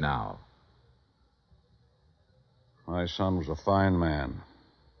should right now. My son was a fine man.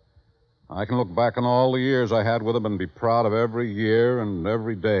 I can look back on all the years I had with him and be proud of every year and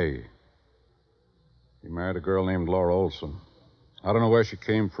every day. He married a girl named Laura Olson. I don't know where she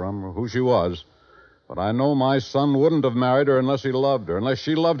came from or who she was, but I know my son wouldn't have married her unless he loved her, unless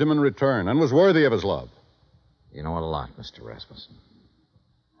she loved him in return and was worthy of his love. You know a lot, Mr. Rasmussen.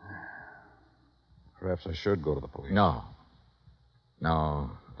 Perhaps I should go to the police. No,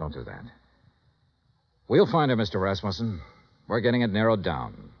 don't do that. We'll find her, Mr. Rasmussen. We're getting it narrowed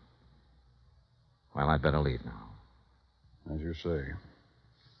down. Well, I'd better leave now. As you say.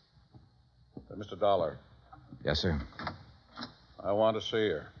 Mr. Dollar. Yes, sir. I want to see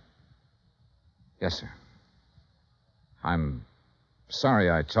her. Yes, sir. I'm sorry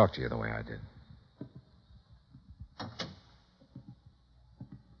I talked to you the way I did.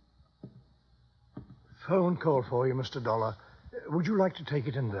 Phone call for you, Mr. Dollar. Would you like to take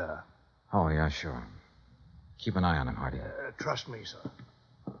it in there? Oh, yeah, sure. Keep an eye on him, Hardy. Trust me, sir.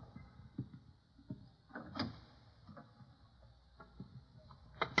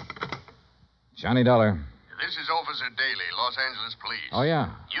 Johnny Dollar. This is Officer Daly, Los Angeles Police. Oh, yeah.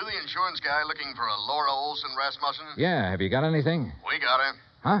 You the insurance guy looking for a Laura Olson Rasmussen? Yeah, have you got anything? We got her.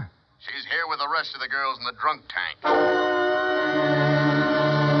 Huh? She's here with the rest of the girls in the drunk tank.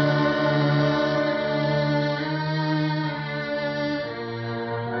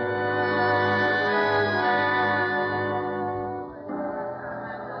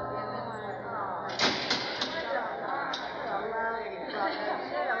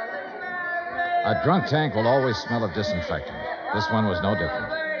 A drunk tank will always smell of disinfectant. This one was no different.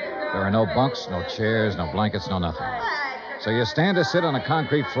 There are no bunks, no chairs, no blankets, no nothing. So you stand or sit on a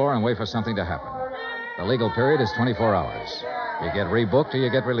concrete floor and wait for something to happen. The legal period is 24 hours. You get rebooked or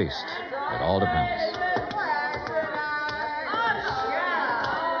you get released. It all depends.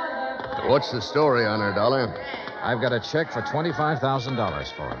 What's the story on her, Dollar? I've got a check for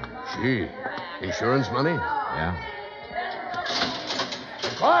 $25,000 for her. Gee, insurance money? Yeah.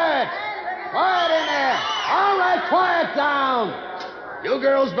 Quiet! Quiet in there! All right, quiet down! You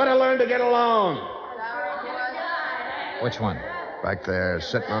girls better learn to get along. Which one? Back there,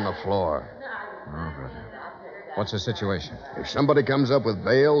 sitting on the floor. Oh, good. What's the situation? If somebody comes up with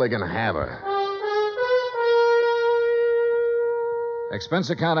bail, they can have her. Expense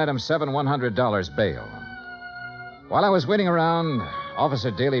account item 7, $100 bail. While I was waiting around,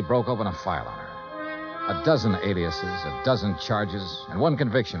 Officer Daly broke open a file on her. A dozen aliases, a dozen charges, and one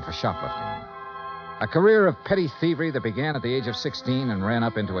conviction for shoplifting. A career of petty thievery that began at the age of 16 and ran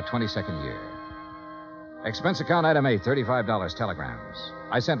up into a 22nd year. Expense account item 8, $35 telegrams.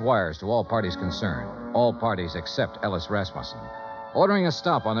 I sent wires to all parties concerned, all parties except Ellis Rasmussen, ordering a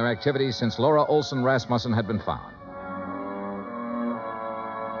stop on their activities since Laura Olson Rasmussen had been found.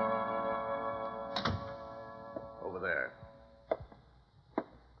 Over there.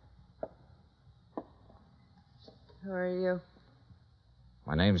 Who are you?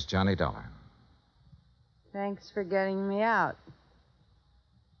 My name's Johnny Dollar. Thanks for getting me out.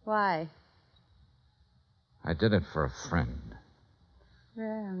 Why? I did it for a friend.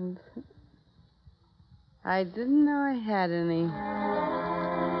 Friend. I didn't know I had any.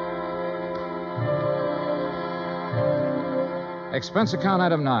 Expense account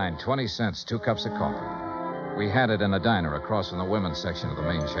item 9, 20 cents, 2 cups of coffee. We had it in a diner across from the women's section of the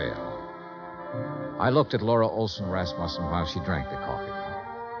main jail. I looked at Laura Olson Rasmussen while she drank the coffee.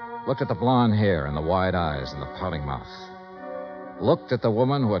 Looked at the blonde hair and the wide eyes and the pouting mouth. Looked at the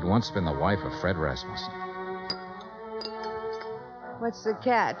woman who had once been the wife of Fred Rasmussen. What's the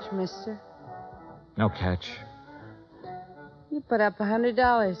catch, mister? No catch. You put up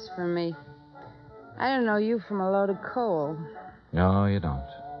 $100 for me. I don't know you from a load of coal. No, you don't.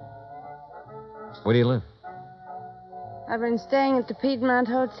 Where do you live? I've been staying at the Piedmont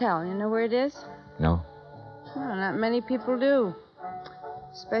Hotel. You know where it is? No. Oh, not many people do.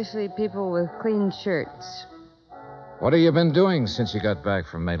 Especially people with clean shirts. What have you been doing since you got back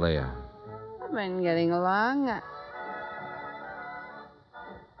from Malaya? I've been getting along.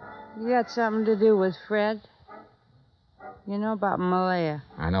 You got something to do with Fred? You know about Malaya.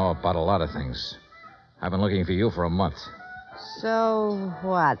 I know about a lot of things. I've been looking for you for a month. So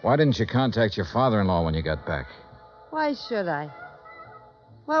what? Why didn't you contact your father-in-law when you got back? Why should I?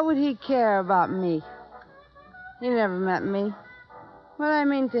 What would he care about me? He never met me. What do I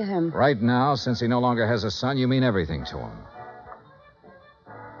mean to him? Right now, since he no longer has a son, you mean everything to him.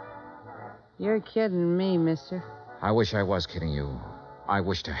 You're kidding me, mister. I wish I was kidding you. I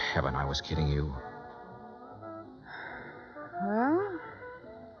wish to heaven I was kidding you. Well,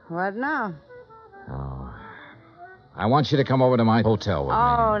 what now? Oh. I want you to come over to my hotel with me.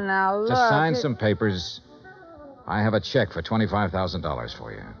 Oh, now look. To sign some papers. I have a check for $25,000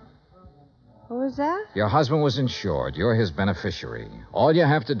 for you. What was that? Your husband was insured. You're his beneficiary. All you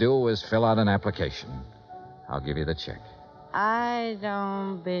have to do is fill out an application. I'll give you the check. I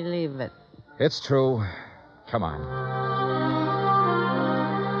don't believe it. It's true. Come on.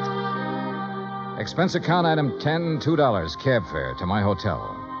 Expense account item 10, $2, cab fare to my hotel.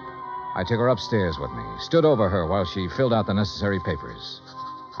 I took her upstairs with me, stood over her while she filled out the necessary papers.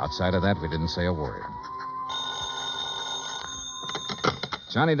 Outside of that, we didn't say a word.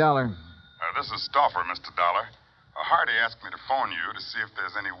 Johnny Dollar. This is Stauffer, Mr. Dollar. Hardy asked me to phone you to see if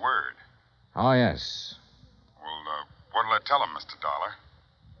there's any word. Oh, yes. Well, what'll I tell him, Mr. Dollar?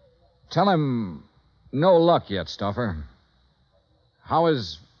 Tell him no luck yet, Stauffer.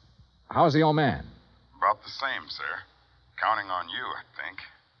 How's the old man? About the same, sir. Counting on you, I think.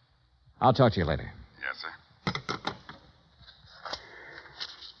 I'll talk to you later. Yes, sir.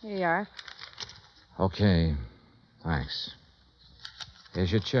 Here you are. Okay. Thanks.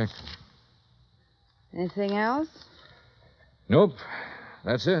 Here's your check. Anything else? Nope.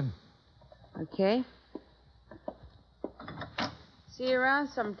 That's it. Okay. See you around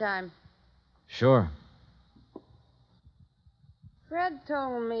sometime. Sure. Fred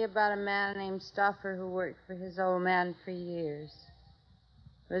told me about a man named Stauffer who worked for his old man for years.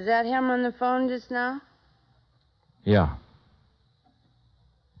 Was that him on the phone just now? Yeah.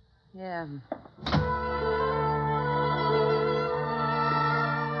 Yeah.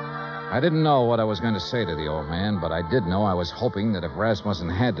 I didn't know what I was going to say to the old man, but I did know I was hoping that if Rasmussen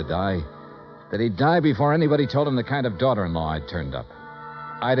had to die, That he'd die before anybody told him the kind of daughter-in-law I'd turned up.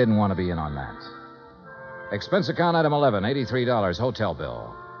 I didn't want to be in on that. Expense account item 11, $83, hotel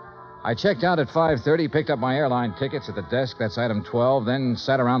bill. I checked out at 5:30, picked up my airline tickets at the desk. That's item 12, then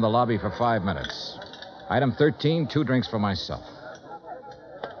sat around the lobby for 5 minutes. Item 13, 2 drinks for myself.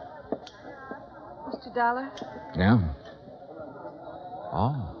 Mr. Dollar, Yeah?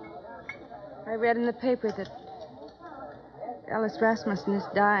 Oh. I read in the paper that Alice Rasmussen is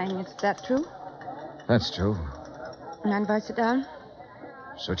dying. Is that true? That's true. Mind if I sit down?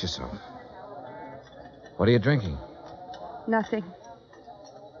 Suit yourself. What are you drinking? Nothing.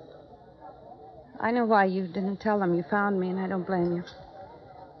 I know why you didn't tell them you found me, and I don't blame you.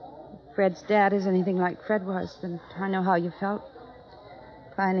 If Fred's dad is anything like Fred was, then I know how you felt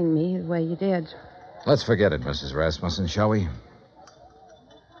finding me the way you did. Let's forget it, Mrs. Rasmussen, shall we?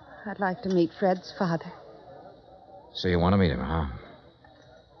 I'd like to meet Fred's father. So you want to meet him, huh?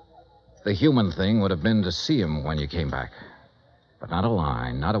 The human thing would have been to see him when you came back. But not a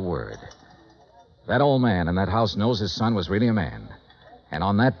line, not a word. That old man in that house knows his son was really a man. And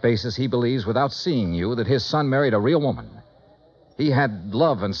on that basis, he believes, without seeing you, that his son married a real woman. He had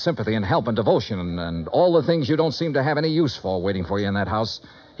love and sympathy and help and devotion and all the things you don't seem to have any use for waiting for you in that house.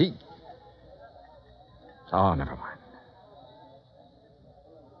 Oh, never mind.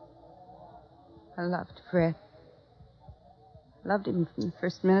 I loved Fred. Loved him from the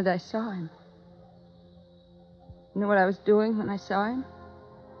first minute I saw him. You know what I was doing when I saw him?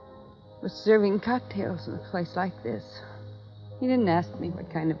 I was serving cocktails in a place like this. He didn't ask me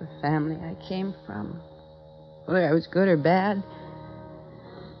what kind of a family I came from, whether I was good or bad.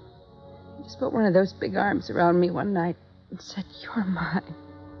 He just put one of those big arms around me one night and said, "You're mine."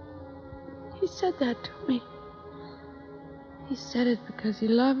 He said that to me. He said it because he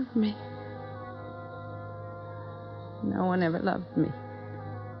loved me. No one ever loved me.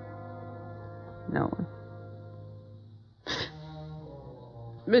 No one.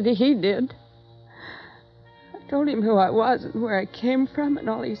 But he did. I told him who I was and where I came from, and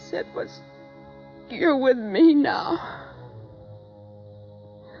all he said was, "You're with me now."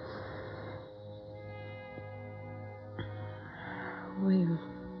 We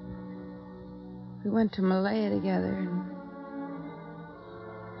went to Malaya together, and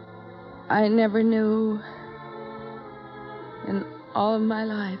I never knew in all of my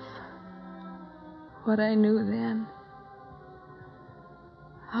life what I knew then.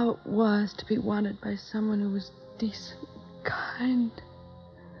 How it was to be wanted by someone who was decent, kind.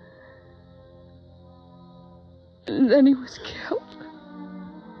 And then he was killed.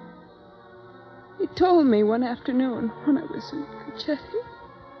 He told me one afternoon when I was in Cochetti.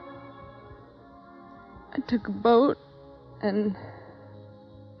 I took a boat, and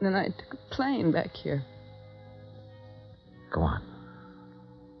then I took a plane back here. Go on.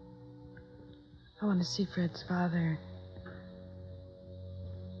 I want to see Fred's father.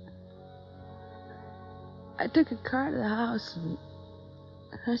 I took a car to the house, and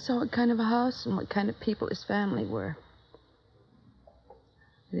I saw what kind of a house and what kind of people his family were.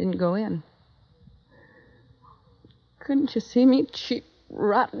 I didn't go in. Couldn't you see me, cheap,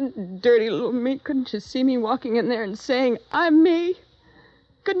 rotten, dirty little me? Couldn't you see me walking in there and saying, "I'm me"?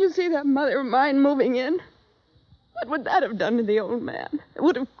 Couldn't you see that mother of mine moving in? What would that have done to the old man? It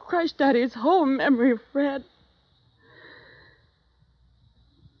would have crushed out his whole memory of Fred.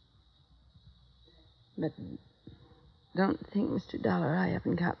 But don't think, Mr. Dollar, I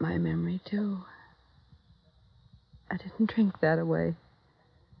haven't got my memory, too. I didn't drink that away.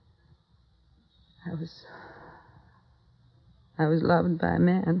 I was loved by a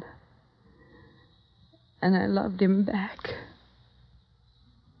man. And I loved him back.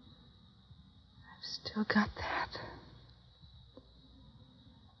 I've still got that.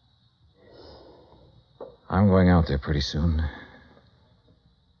 I'm going out there pretty soon.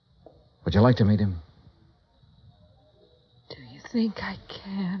 Would you like to meet him? Do you think I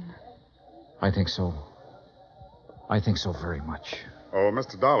can? I think so. I think so very much. Oh,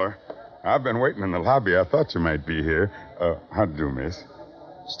 Mr. Dollar, I've been waiting in the lobby. I thought you might be here. How do you do, miss?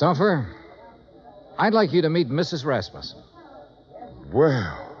 Stuffer, I'd like you to meet Mrs. Rasmussen.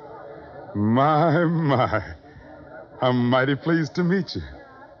 Well, my. I'm mighty pleased to meet you.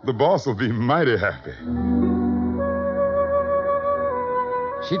 The boss will be mighty happy.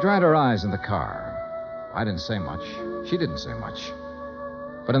 She dried her eyes in the car. I didn't say much. She didn't say much.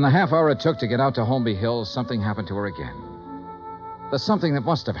 But in the half hour it took to get out to Holmby Hills, something happened to her again. The something that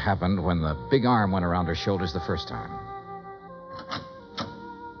must have happened when the big arm went around her shoulders the first time.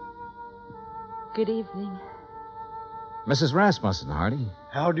 Good evening. Mrs. Rasmussen, Hardy.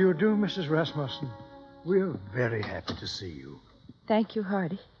 How do you do, Mrs. Rasmussen? We're very happy to see you. Thank you,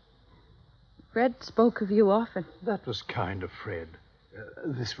 Hardy. Fred spoke of you often. That was kind of Fred.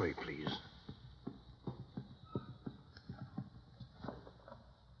 This way, please.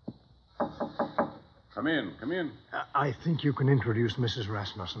 Come in, come in. I think you can introduce Mrs.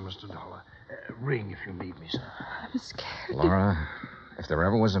 Rasmussen, Mr. Dollar. Ring if you need me, sir. I'm scared. Laura, if there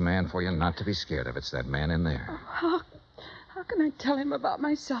ever was a man for you not to be scared of, it's that man in there. How can I tell him about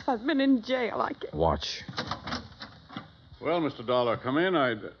myself? I've been in jail. I can't. Watch. Well, Mr. Dollar, come in.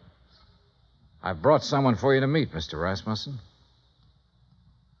 I've brought someone for you to meet, Mr. Rasmussen.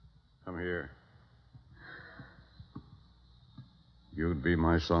 Come here. You'd be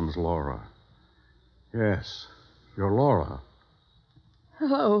my son's Laura. Yes, you're Laura.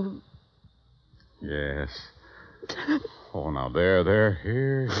 Hello. Yes. Oh, now, there.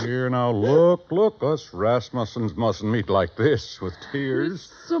 Here. Now, look. Us Rasmussens mustn't meet like this with tears.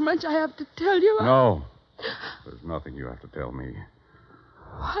 There's so much I have to tell you. No. There's nothing you have to tell me.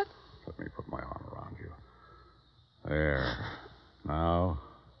 What? Let me put my arm around you. There. Now,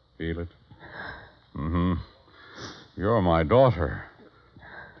 feel it? Mm-hmm. You're my daughter. Do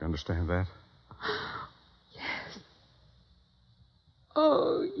you understand that?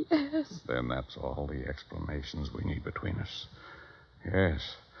 Oh, yes. Then that's all the explanations we need between us.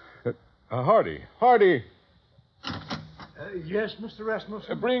 Yes. Hardy. Yes, Mr.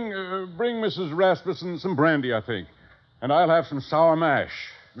 Rasmussen? Bring Mrs. Rasmussen some brandy, I think. And I'll have some sour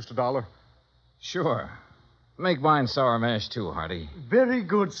mash. Mr. Dollar? Sure. Make mine sour mash, too, Hardy. Very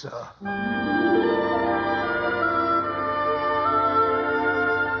good, sir.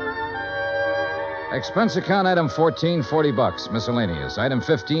 Expense account item 14, $40. Miscellaneous. Item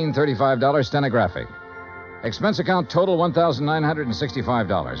 15, $35, stenographic. Expense account total,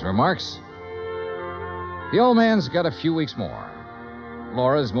 $1,965. Remarks? The old man's got a few weeks more.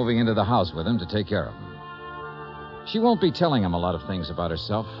 Laura's moving into the house with him to take care of him. She won't be telling him a lot of things about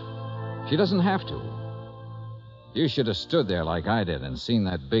herself. She doesn't have to. You should have stood there like I did and seen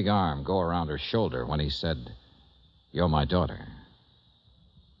that big arm go around her shoulder when he said, "You're my daughter."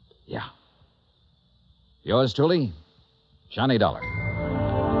 Yeah. Yours truly, Johnny Dollar.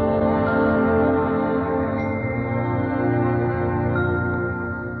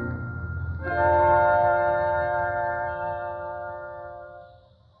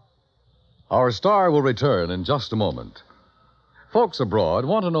 Our star will return in just a moment. Folks abroad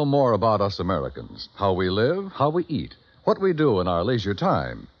want to know more about us Americans, how we live, how we eat, what we do in our leisure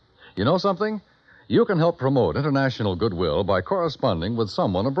time. You know something? You can help promote international goodwill by corresponding with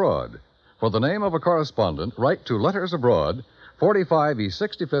someone abroad. For the name of a correspondent, write to Letters Abroad, 45 East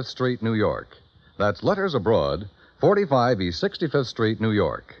 65th Street, New York. That's Letters Abroad, 45 East 65th Street, New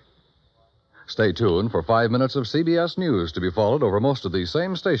York. Stay tuned for 5 minutes of CBS News to be followed over most of these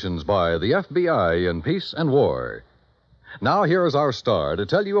same stations by the FBI in Peace and War. Now here's our star to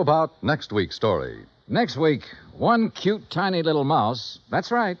tell you about next week's story. Next week, one cute, tiny little mouse,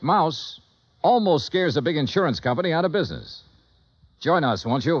 that's right, mouse, almost scares a big insurance company out of business. Join us,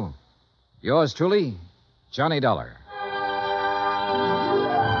 won't you? Yours truly, Johnny Dollar.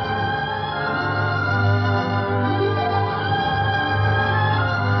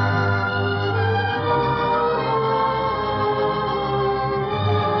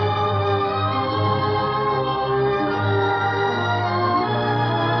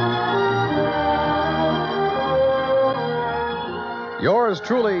 Yours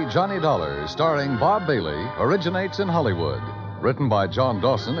truly, Johnny Dollar, starring Bob Bailey, originates in Hollywood. Written by John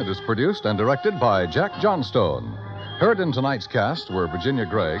Dawson, it is produced and directed by Jack Johnstone. Heard in tonight's cast were Virginia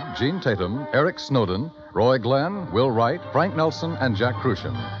Gregg, Gene Tatum, Eric Snowden, Roy Glenn, Will Wright, Frank Nelson, and Jack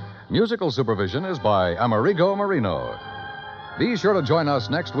Crucian. Musical supervision is by Amerigo Marino. Be sure to join us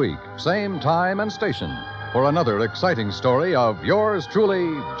next week, same time and station, for another exciting story of yours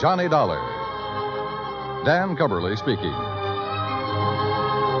truly, Johnny Dollar. Dan Cubberly speaking.